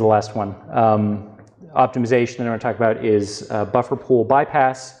think this is the last one, optimization that I want to talk about is buffer pool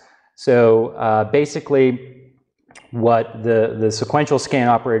bypass. So basically, what the sequential scan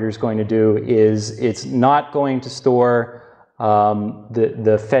operator is going to do is it's not going to store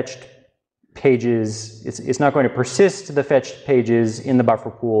the fetched pages, it's not going to persist the fetched pages in the buffer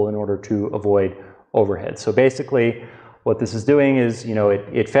pool in order to avoid overhead. So basically, what this is doing is,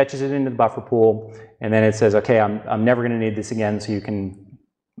 it fetches it into the buffer pool, and then it says, okay, I'm never going to need this again, so you can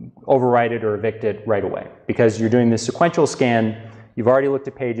overwrite it or evict it right away. Because you're doing this sequential scan, you've already looked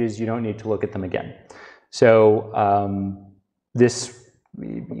at pages, you don't need to look at them again. So this,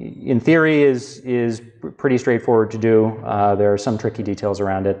 in theory, is pretty straightforward to do. There are some tricky details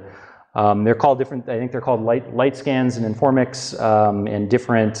around it. They're called different, I think they're called light scans and Informix, and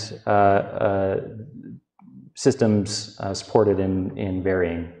different systems supported in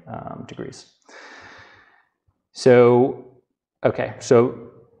varying degrees. So, okay,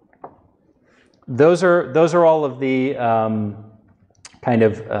 so those are all of the kind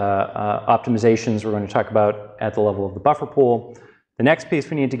of optimizations we're going to talk about at the level of the buffer pool. The next piece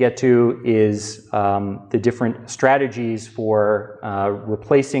we need to get to is the different strategies for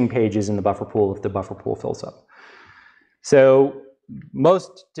replacing pages in the buffer pool if the buffer pool fills up. So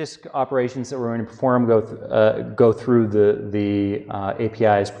most disk operations that we're going to perform go through the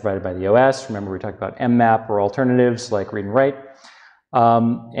APIs provided by the OS. Remember, we talked about mmap or alternatives like read and write.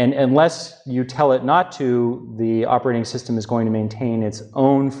 And unless you tell it not to, the operating system is going to maintain its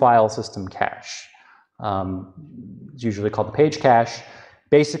own file system cache. It's usually called the page cache.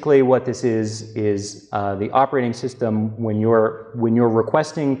 Basically, what this is the operating system, when you're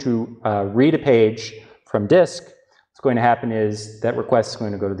requesting to read a page from disk, what's going to happen is that request is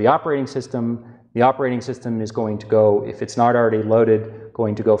going to go to the operating system. The operating system is going to go, if it's not already loaded,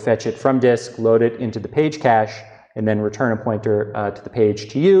 going to go fetch it from disk, load it into the page cache, and then return a pointer to the page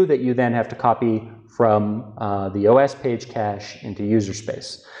to you that you then have to copy from the OS page cache into user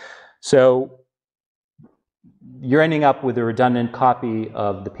space. So you're ending up with a redundant copy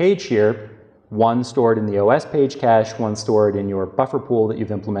of the page here, one stored in the OS page cache, one stored in your buffer pool that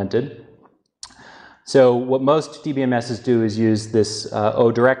you've implemented. So what most DBMSs do is use this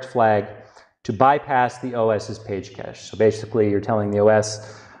O-direct flag to bypass the OS's page cache. So basically you're telling the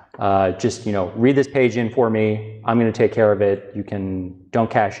OS, just, read this page in for me. I'm going to take care of it. Don't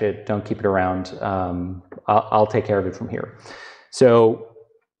cache it. Don't keep it around. I'll take care of it from here. So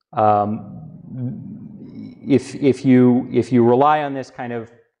if you rely on this kind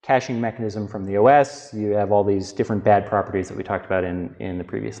of caching mechanism from the OS, you have all these different bad properties that we talked about in the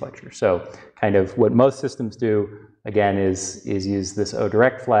previous lecture. So kind of what most systems do, again, is use this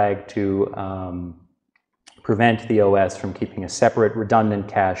O-direct flag to prevent the OS from keeping a separate redundant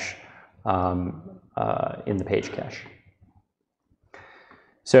cache in the page cache.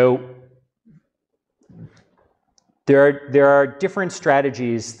 So there are different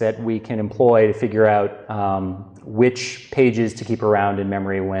strategies that we can employ to figure out which pages to keep around in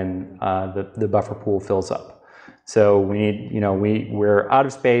memory when the buffer pool fills up. So we need, we're out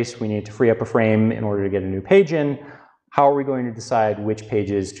of space. We need to free up a frame in order to get a new page in. How are we going to decide which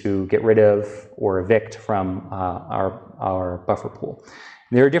pages to get rid of or evict from our buffer pool?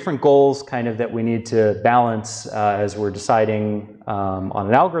 There are different goals kind of that we need to balance as we're deciding on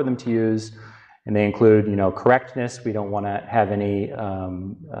an algorithm to use. And they include, correctness. We don't want to have any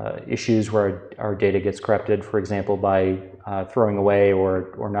issues where our data gets corrupted, for example, by throwing away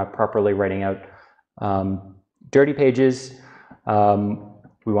or not properly writing out dirty pages.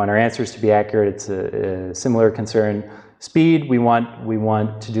 We want our answers to be accurate. It's a similar concern. Speed, we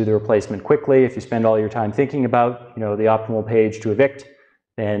want to do the replacement quickly. If you spend all your time thinking about, the optimal page to evict,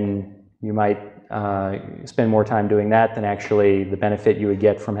 then you might spend more time doing that than actually the benefit you would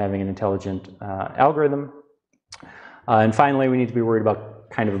get from having an intelligent algorithm. And finally, we need to be worried about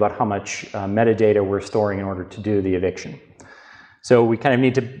how much metadata we're storing in order to do the eviction. So we kind of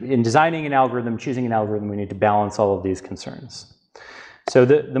need to, in designing an algorithm, choosing an algorithm, we need to balance all of these concerns. So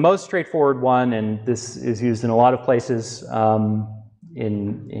the most straightforward one, and this is used in a lot of places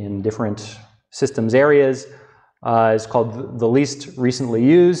in different systems areas, is called the least recently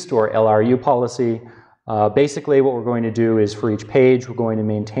used, or LRU policy. Basically, what we're going to do is for each page, we're going to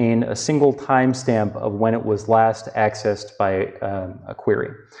maintain a single timestamp of when it was last accessed by a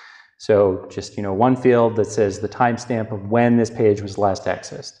query. So just one field that says the timestamp of when this page was last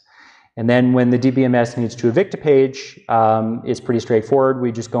accessed. And then when the DBMS needs to evict a page, it's pretty straightforward.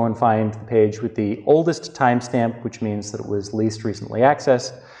 We just go and find the page with the oldest timestamp, which means that it was least recently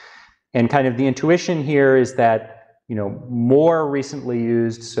accessed. And kind of the intuition here is that, more recently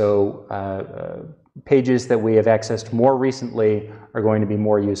used, so pages that we have accessed more recently are going to be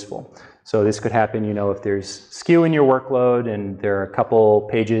more useful. So this could happen, if there's skew in your workload and there are a couple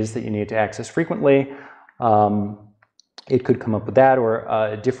pages that you need to access frequently, it could come up with that,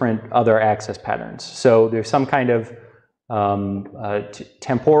 or different other access patterns. So there's some kind of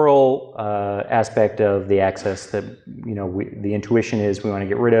temporal aspect of the access that, the intuition is we want to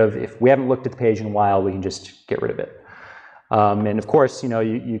get rid of. If we haven't looked at the page in a while, we can just get rid of it. And of course,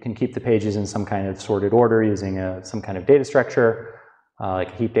 you can keep the pages in some kind of sorted order using some kind of data structure,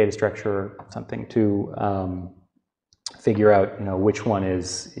 like a heap data structure or something, to figure out, which one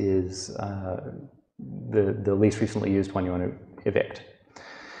is the least recently used one you want to evict.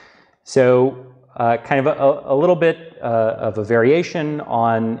 So kind of a little bit of a variation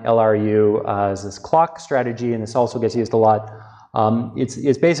on LRU is this clock strategy, and this also gets used a lot.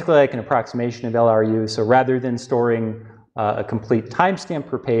 It's basically like an approximation of LRU. So rather than storing a complete timestamp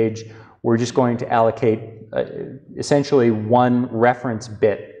per page, we're just going to allocate essentially one reference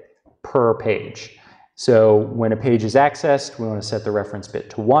bit per page. So when a page is accessed, we want to set the reference bit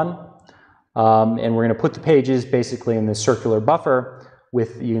to 1. And we're going to put the pages basically in this circular buffer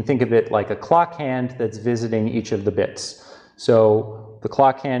with, you can think of it like a clock hand that's visiting each of the bits. So the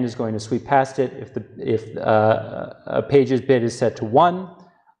clock hand is going to sweep past it. If a page's bit is set to 1,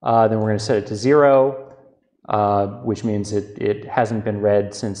 then we're going to set it to 0, which means it hasn't been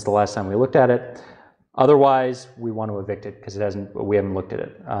read since the last time we looked at it. Otherwise, we want to evict it because we haven't looked at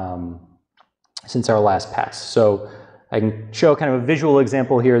it since our last pass. So I can show kind of a visual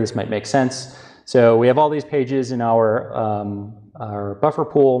example here. This might make sense. So we have all these pages in our buffer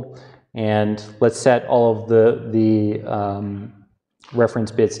pool, and let's set all of the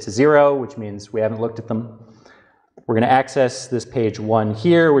reference bits to 0, which means we haven't looked at them. We're going to access this page 1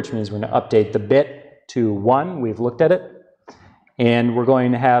 here, which means we're going to update the bit to 1. We've looked at it. And we're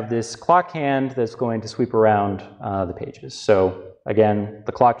going to have this clock hand that's going to sweep around the pages. So again,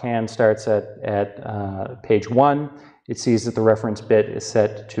 the clock hand starts at page 1. It sees that the reference bit is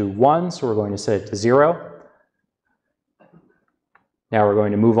set to 1, so we're going to set it to 0. Now we're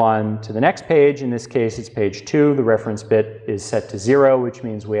going to move on to the next page. In this case, it's page 2. The reference bit is set to 0, which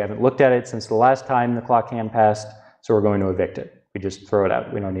means we haven't looked at it since the last time the clock hand passed, so we're going to evict it. We just throw it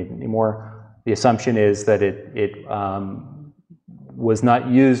out. We don't need it anymore. The assumption is that it was not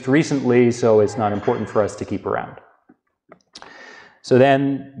used recently, so it's not important for us to keep around. So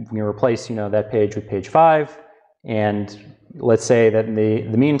then we replace, that page with page 5, and let's say that in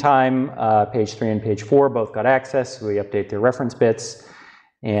the meantime, page 3 and page 4 both got access, so we update their reference bits,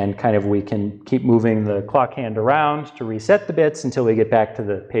 and kind of we can keep moving the clock hand around to reset the bits until we get back to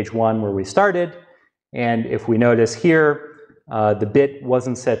the page 1 where we started. And if we notice here, the bit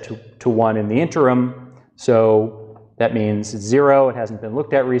wasn't set to 1 in the interim, so that means it's 0, it hasn't been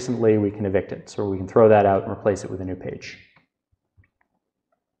looked at recently, we can evict it. So we can throw that out and replace it with a new page.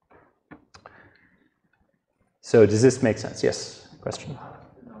 So does this make sense? Yes, question?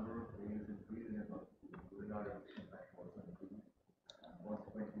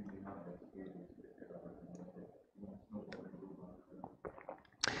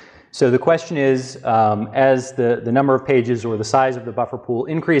 So the question is, as the number of pages or the size of the buffer pool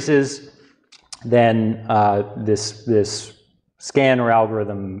increases, then this scan or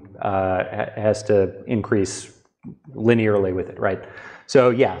algorithm has to increase linearly with it, right? So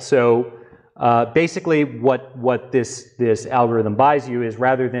yeah, so basically what this algorithm buys you is,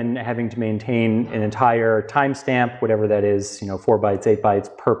 rather than having to maintain an entire timestamp, whatever that is, 4 bytes, 8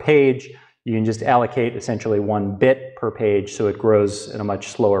 bytes per page, you can just allocate essentially 1 bit per page, so it grows at a much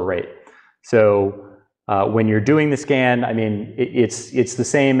slower rate. So when you're doing the scan, I mean, it's the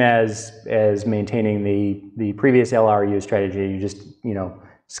same as maintaining the previous LRU strategy. You just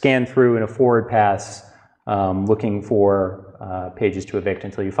scan through in a forward pass, looking for pages to evict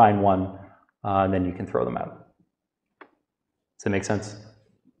until you find one, and then you can throw them out. Does that make sense?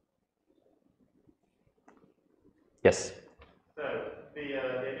 Yes. So the idea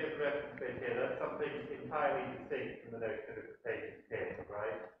of reference bit here, that's something entirely distinct from the notion of page 10,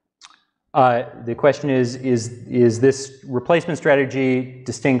 right? The question is this replacement strategy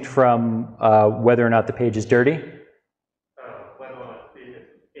distinct from whether or not the page is dirty? Whether or not it's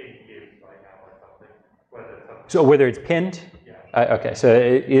in use right now or something. So whether it's pinned? Yeah. Okay, so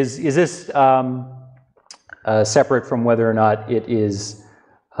is this separate from whether or not it is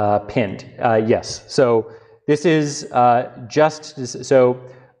pinned? Yes. So this is so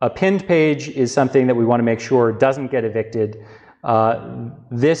a pinned page is something that we want to make sure doesn't get evicted.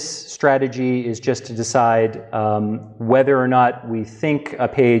 This strategy is just to decide whether or not we think a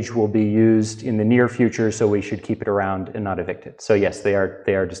page will be used in the near future, so we should keep it around and not evict it. So yes, they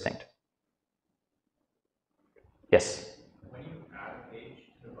are distinct. Yes? When you add a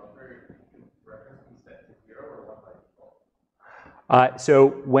page to the buffer, should reference be set to 0 or 1 by default? So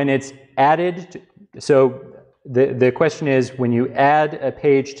when it's added, so the question is, when you add a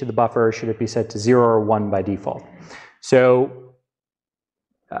page to the buffer, should it be set to 0 or 1 by default? So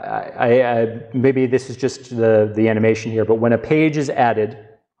maybe this is just the animation here, but when a page is added,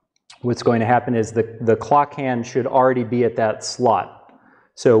 what's going to happen is the clock hand should already be at that slot.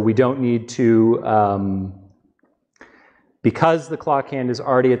 So we don't need to, because the clock hand is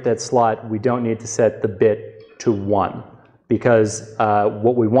already at that slot, we don't need to set the bit to 1. Because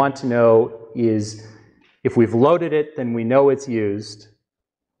what we want to know is, If we've loaded it, then we know it's used.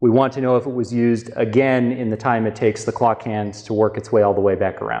 We want to know if it was used again in the time it takes the clock hands to work its way all the way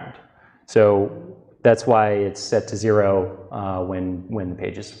back around. So that's why it's set to 0 when the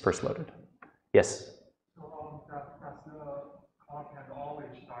page is first loaded. Yes? So does the clock hand always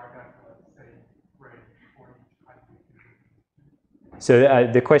start at the same rate for each time?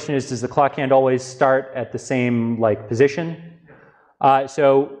 So the question is, does the clock hand always start at the same position?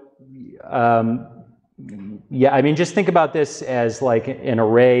 Yeah, I mean, just think about this as like an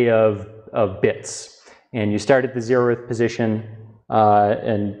array of bits. And you start at the 0th position,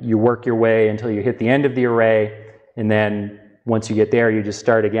 and you work your way until you hit the end of the array. And then once you get there, you just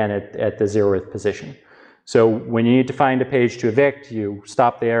start again at the 0th position. So when you need to find a page to evict, you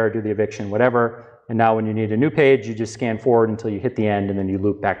stop there, do the eviction, whatever. And now when you need a new page, you just scan forward until you hit the end, and then you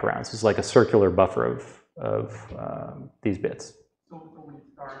loop back around. So it's like a circular buffer of these bits. So we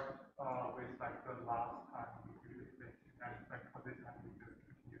start with like the last time we do this, and like for this time we just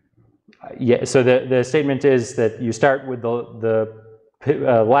continue to. Yeah, so the statement is that you start with the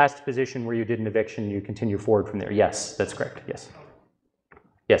last position where you did an eviction, you continue forward from there. Yes, that's correct, yes.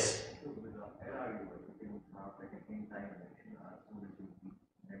 Yes? With the n-ary, you can have like an in-time eviction as soon as you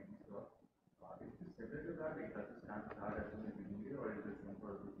make the stuff. Is this similar to that? Like, does it start as soon as you need it, or is it simple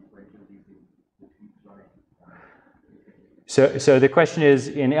sequential DC which keeps running? So the question is,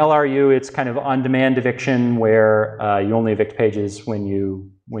 in LRU, it's kind of on-demand eviction where you only evict pages when you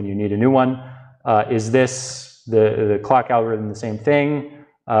need a new one. Is this the clock algorithm the same thing,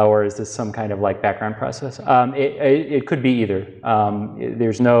 or is this some kind of like background process? It could be either.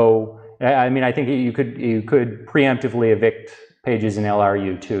 There's no. I mean, I think you could preemptively evict pages in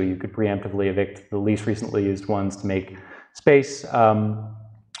LRU too. You could preemptively evict the least recently used ones to make space.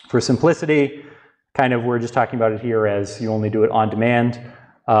 For simplicity, kind of, we're just talking about it here as you only do it on demand.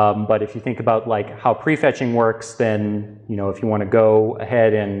 But if you think about like how prefetching works, then if you want to go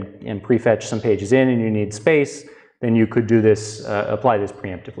ahead and prefetch some pages in and you need space, then you could do this, apply this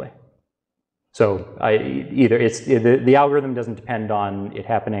preemptively. So the algorithm doesn't depend on it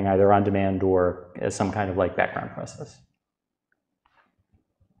happening either on demand or as some kind of like background process.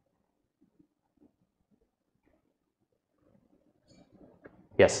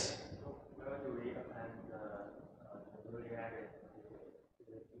 Yes.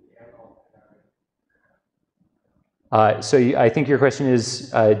 So I think your question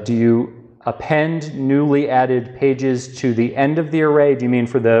is, do you append newly added pages to the end of the array? Do you mean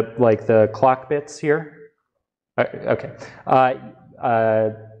for the clock bits here? Okay.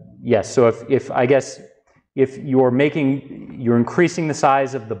 Yes. So if you're increasing the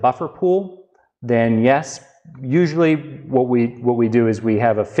size of the buffer pool, then yes. Usually, what we do is we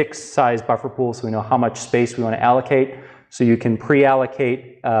have a fixed size buffer pool, so we know how much space we want to allocate. So you can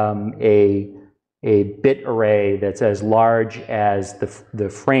pre-allocate a bit array that's as large as the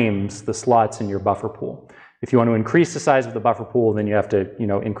frames, the slots in your buffer pool. If you want to increase the size of the buffer pool, then you have to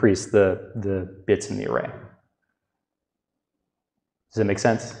increase the bits in the array. Does that make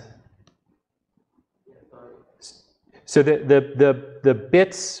sense? So the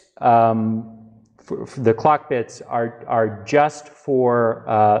bits, the clock bits are just for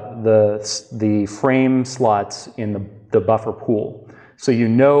the frame slots in the buffer pool. So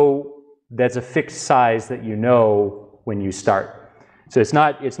that's a fixed size that you know when you start. So it's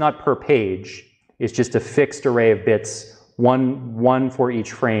not per page. It's just a fixed array of bits, one for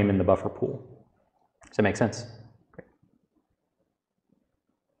each frame in the buffer pool. Does that make sense? Great.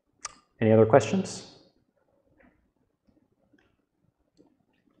 Any other questions?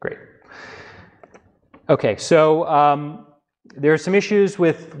 Great. Okay, so there are some issues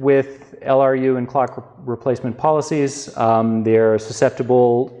with LRU and clock replacement policies. They're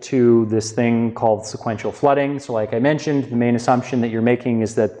susceptible to this thing called sequential flooding. So like I mentioned, the main assumption that you're making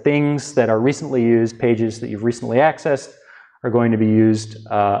is that things that are recently used, pages that you've recently accessed, are going to be used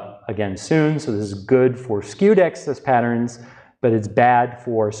again soon. So this is good for skewed access patterns, but it's bad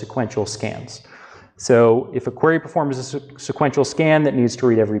for sequential scans. So if a query performs a sequential scan that needs to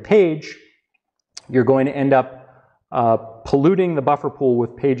read every page, you're going to end up polluting the buffer pool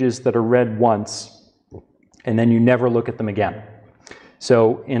with pages that are read once, and then you never look at them again.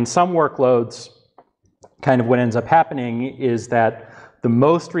 So in some workloads, kind of what ends up happening is that the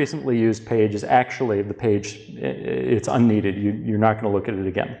most recently used page is actually the page, it's unneeded. You're not going to look at it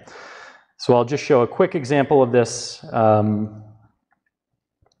again. So I'll just show a quick example of this,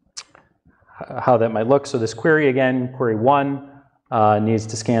 how that might look. So this query again, query 1, needs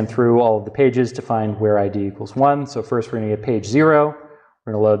to scan through all of the pages to find where ID equals 1. So first we're going to get page 0.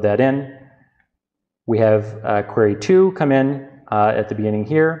 We're going to load that in. We have query 2 come in at the beginning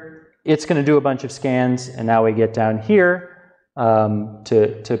here. it's going to do a bunch of scans, and now we get down here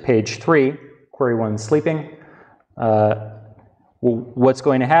to page 3, query 1 sleeping. Well, what's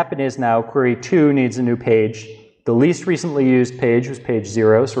going to happen is now query 2 needs a new page. The least recently used page was page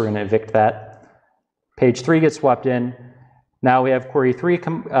 0, so we're going to evict that. Page 3 gets swapped in. Now we have query 3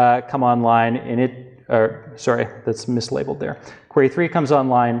 come online, and sorry, that's mislabeled there. Query 3 comes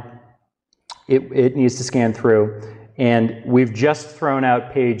online. It needs to scan through, and we've just thrown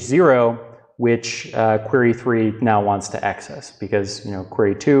out page 0, which query 3 now wants to access, because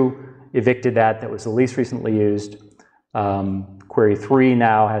query 2 evicted that was the least recently used. Query 3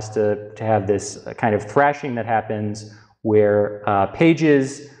 now has to have this kind of thrashing that happens where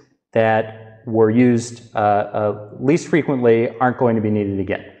pages that were used least frequently aren't going to be needed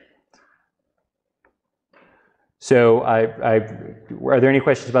again. So are there any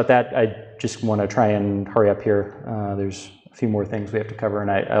questions about that? I just want to try and hurry up here. There's a few more things we have to cover,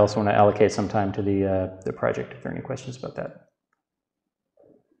 and I also want to allocate some time to the project if there are any questions about that.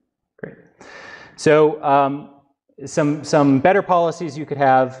 Great. So some better policies you could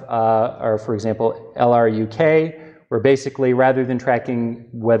have are, for example, l-ary UK, where basically rather than tracking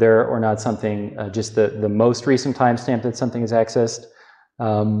whether or not something, just the most recent timestamp that something is accessed,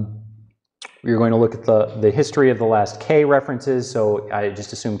 you're going to look at the history of the last k references. So I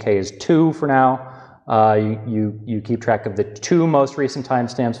just assume k is 2 for now. You keep track of the 2 most recent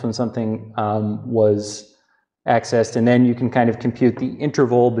timestamps when something was accessed, and then you can kind of compute the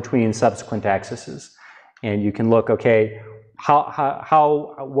interval between subsequent accesses. And you can look, okay,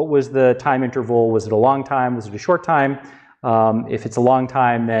 what was the time interval? Was it a long time? Was it a short time? If it's a long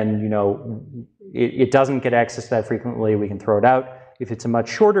time, then it doesn't get accessed that frequently. We can throw it out. If it's a much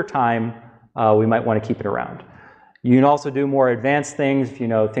shorter time, we might want to keep it around. You can also do more advanced things if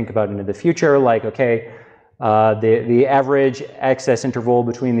you think about into the future, like, okay, the average access interval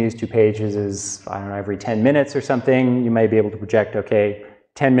between these 2 pages is, I don't know, every 10 minutes or something. You might be able to project, okay,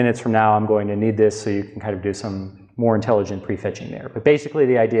 10 minutes from now I'm going to need this, so you can kind of do some more intelligent prefetching there. But basically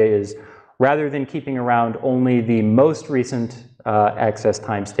the idea is, rather than keeping around only the most recent access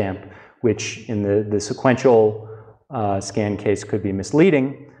timestamp, which in the sequential scan case could be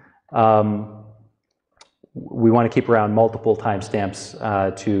misleading, we want to keep around multiple timestamps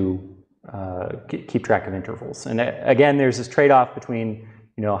to keep track of intervals. And again, there's this trade-off between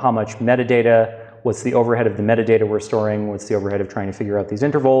how much metadata, what's the overhead of the metadata we're storing, what's the overhead of trying to figure out these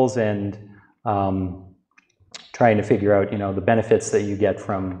intervals, and trying to figure out the benefits that you get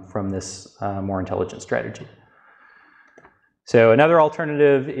from this more intelligent strategy. So another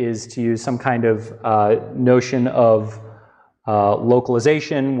alternative is to use some kind of notion of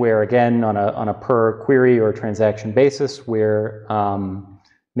localization, where again on a per query or transaction basis, we're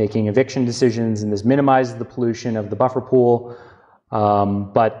making eviction decisions, and this minimizes the pollution of the buffer pool,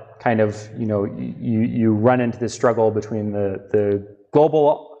 but kind of, you run into this struggle between the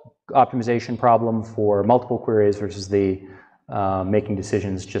global optimization problem for multiple queries versus the making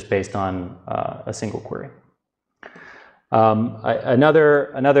decisions just based on a single query.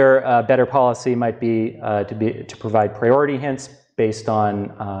 Another better policy might be to provide priority hints based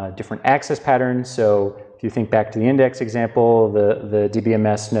on different access patterns. So if you think back to the index example, the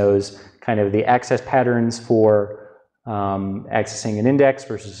DBMS knows kind of the access patterns for accessing an index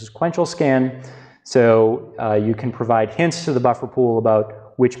versus a sequential scan. So you can provide hints to the buffer pool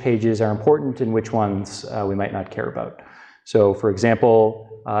about which pages are important and which ones we might not care about. So for example,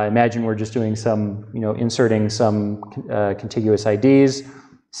 imagine we're just doing some, inserting some contiguous IDs.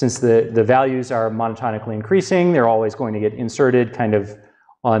 Since the values are monotonically increasing, they're always going to get inserted kind of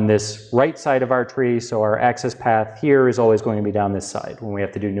on this right side of our tree. So our access path here is always going to be down this side when we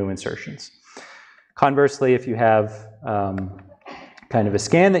have to do new insertions. Conversely, if you have kind of a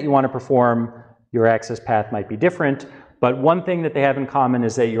scan that you want to perform, your access path might be different. But one thing that they have in common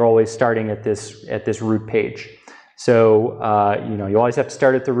is that you're always starting at this root page. So you always have to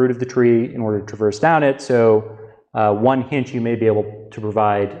start at the root of the tree in order to traverse down it. So one hint you may be able to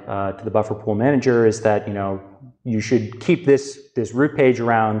provide to the buffer pool manager is that you should keep this root page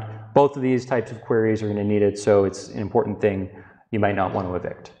around. Both of these types of queries are going to need it, so it's an important thing you might not want to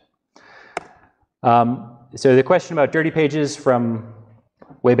evict. So the question about dirty pages from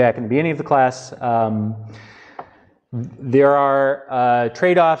way back in the beginning of the class, there are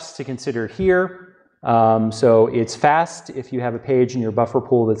trade-offs to consider here. So it's fast. If you have a page in your buffer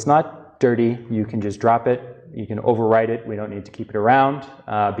pool that's not dirty, you can just drop it. You can overwrite it. We don't need to keep it around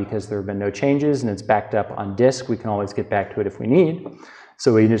because there have been no changes and it's backed up on disk. We can always get back to it if we need.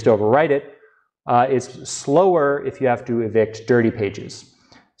 So we can just overwrite it. It's slower if you have to evict dirty pages.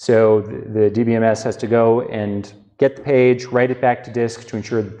 So the DBMS has to go and get the page, write it back to disk to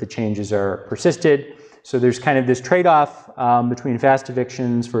ensure that the changes are persisted. So there's kind of this trade-off between fast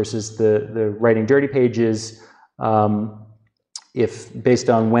evictions versus the writing dirty pages, if based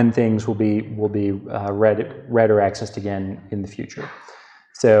on when things will be read or accessed again in the future.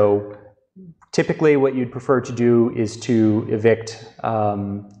 So typically what you'd prefer to do is to evict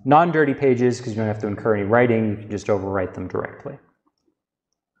non-dirty pages because you don't have to incur any writing, you can just overwrite them directly.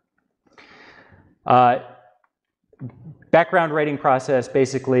 Background writing process,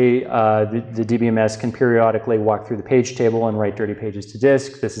 basically the DBMS can periodically walk through the page table and write dirty pages to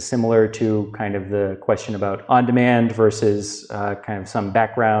disk. This is similar to kind of the question about on-demand versus kind of some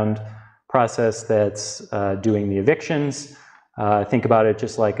background process that's doing the evictions. Think about it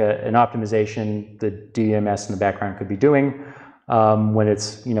just like an optimization the DBMS in the background could be doing. When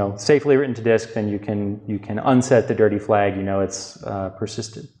it's safely written to disk, then you can unset the dirty flag, it's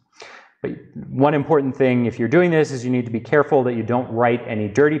persisted. But one important thing if you're doing this is you need to be careful that you don't write any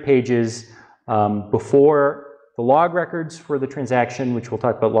dirty pages before the log records for the transaction, which we'll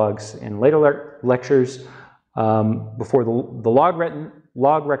talk about logs in later lectures, before the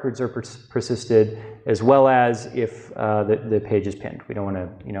log records are persisted, as well as if the page is pinned. We don't want to,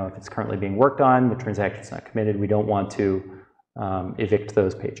 if it's currently being worked on, the transaction's not committed, we don't want to evict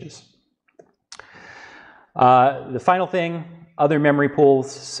those pages. The final thing, other memory pools.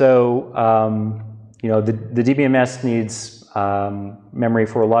 So, the DBMS needs memory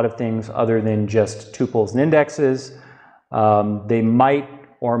for a lot of things other than just tuples and indexes. They might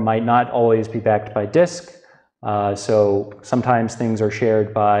or might not always be backed by disk. So sometimes things are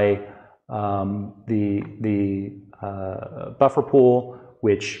shared by the buffer pool,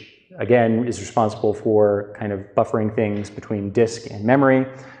 which again is responsible for kind of buffering things between disk and memory.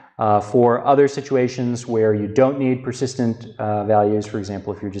 For other situations where you don't need persistent values, for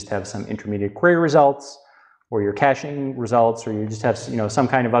example, if you just have some intermediate query results, or your caching results, or you just have some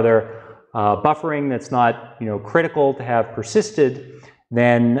kind of other buffering that's not critical to have persisted,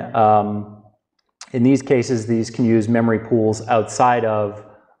 then in these cases, these can use memory pools outside of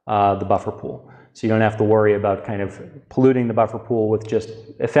the buffer pool. So you don't have to worry about kind of polluting the buffer pool with just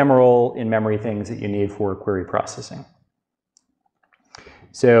ephemeral in-memory things that you need for query processing.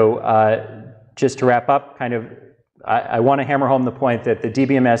 So just to wrap up, I want to hammer home the point that the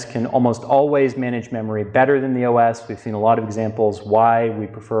DBMS can almost always manage memory better than the OS. We've seen a lot of examples why we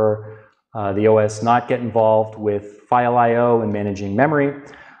prefer the OS not get involved with file I/O and managing memory.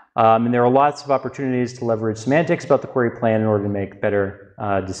 And there are lots of opportunities to leverage semantics about the query plan in order to make better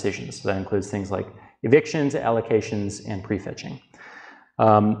decisions. So that includes things like evictions, allocations, and prefetching.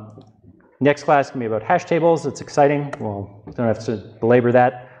 Next class can be about hash tables. It's exciting. Well, don't have to belabor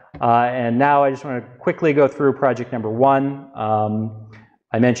that. And now I just want to quickly go through project number 1.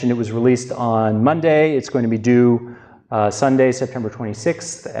 I mentioned it was released on Monday. It's going to be due Sunday, September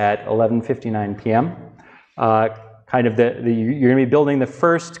 26th at 11:59 p.m. You're going to be building the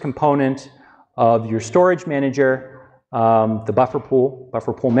first component of your storage manager, the buffer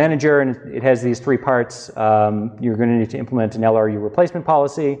pool manager, and it has these 3 parts. You're going to need to implement an LRU replacement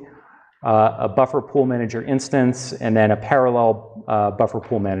policy, a buffer pool manager instance, and then a parallel buffer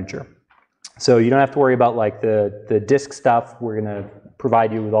pool manager. So you don't have to worry about like the disk stuff. We're going to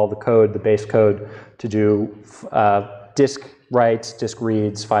provide you with all the code, the base code, to do disk writes, disk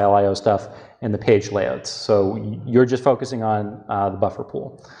reads, file I/O stuff, and the page layouts. So you're just focusing on the buffer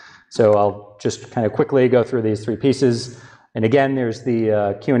pool. So I'll just kind of quickly go through these 3 pieces. And again, there's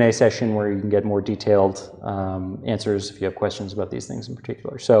the Q&A session where you can get more detailed answers if you have questions about these things in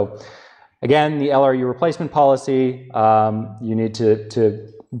particular. So again, the LRU replacement policy, you need to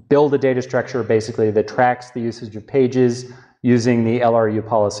build a data structure basically that tracks the usage of pages using the LRU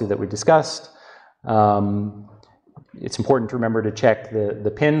policy that we discussed. It's important to remember to check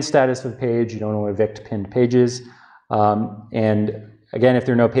the pin status of the page. You don't want to evict pinned pages. And again, if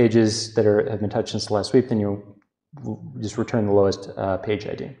there are no pages that have been touched since last week, then you'll just return the lowest page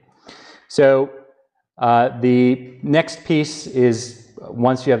ID. So the next piece is,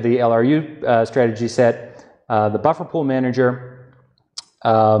 once you have the LRU strategy set, the buffer pool manager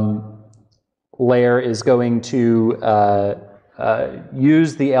layer is going to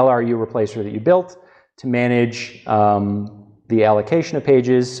use the LRU replacer that you built to manage the allocation of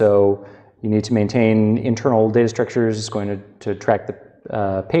pages. So you need to maintain internal data structures. It's going to track the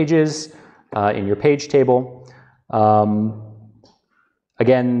pages in your page table.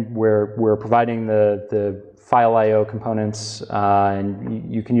 Again, we're providing the file I/O components,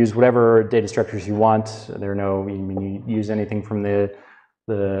 and you can use whatever data structures you want. There are no, you use anything from the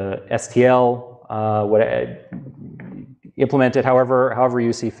STL, implement it however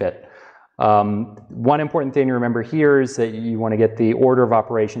you see fit. One important thing to remember here is that you want to get the order of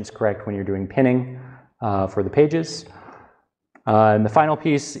operations correct when you're doing pinning for the pages. And the final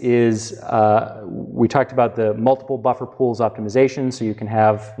piece is we talked about the multiple buffer pools optimization, so you can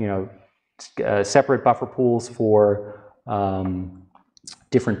have separate buffer pools for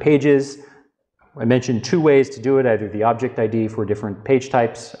different pages. I mentioned two ways to do it, either the object ID for different page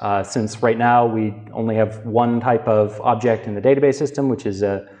types. Since right now we only have one type of object in the database system, which is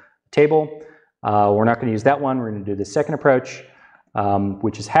a table, we're not going to use that one. We're going to do the second approach,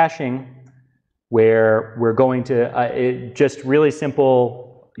 which is hashing, where we're going to, just really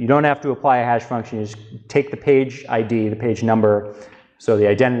simple, you don't have to apply a hash function, you just take the page ID, the page number, so the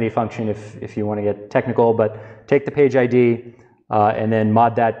identity function if you want to get technical, but take the page ID and then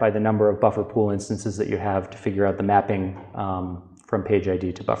mod that by the number of buffer pool instances that you have to figure out the mapping from page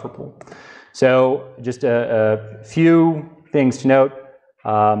ID to buffer pool. So just a few things to note.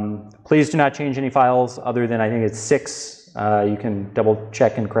 Please do not change any files other than I think it's 6. You can double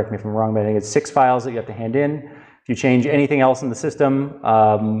check and correct me if I'm wrong, but I think it's 6 files that you have to hand in. If you change anything else in the system,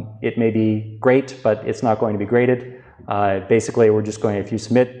 it may be great, but it's not going to be graded. Basically, we're just going, if you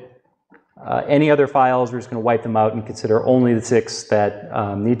submit any other files, we're just going to wipe them out and consider only the 6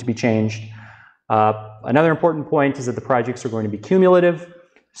 that need to be changed. Another important point is that the projects are going to be cumulative,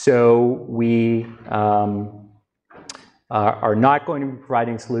 so we are not going to be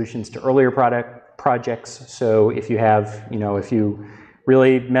providing solutions to earlier projects. So if you have, if you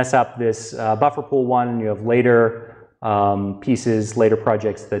really mess up this buffer pool one and you have later pieces, later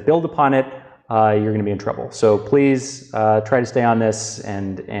projects that build upon it, you're going to be in trouble. So please try to stay on this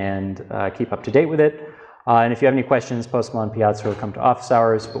and keep up to date with it. And if you have any questions, post them on Piazza or come to office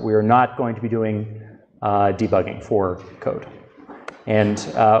hours, but we are not going to be doing debugging for code. And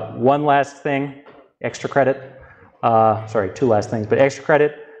one last thing, extra credit. Sorry, 2 last things, but extra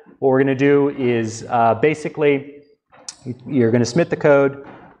credit. What we're going to do is basically you're going to submit the code.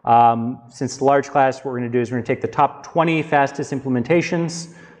 Since the large class, what we're going to do is we're going to take the top 20 fastest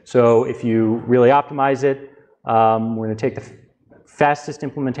implementations. So if you really optimize it, we're going to take the fastest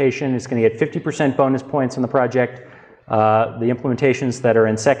implementation. It's going to get 50% bonus points on the project. The implementations that are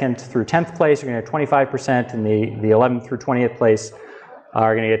in 2nd through 10th place are going to get 25%, and the 11th through 20th place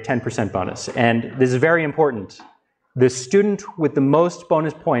are going to get 10% bonus. And this is very important. The student with the most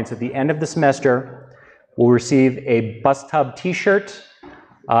bonus points at the end of the semester will receive a Bus Hub t-shirt.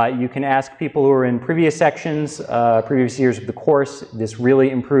 You can ask people who are in previous sections, previous years of the course. This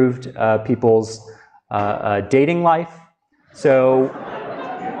really improved people's dating life. So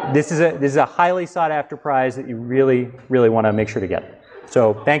this is a highly sought after prize that you really, really want to make sure to get.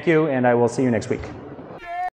 So thank you, and I will see you next week.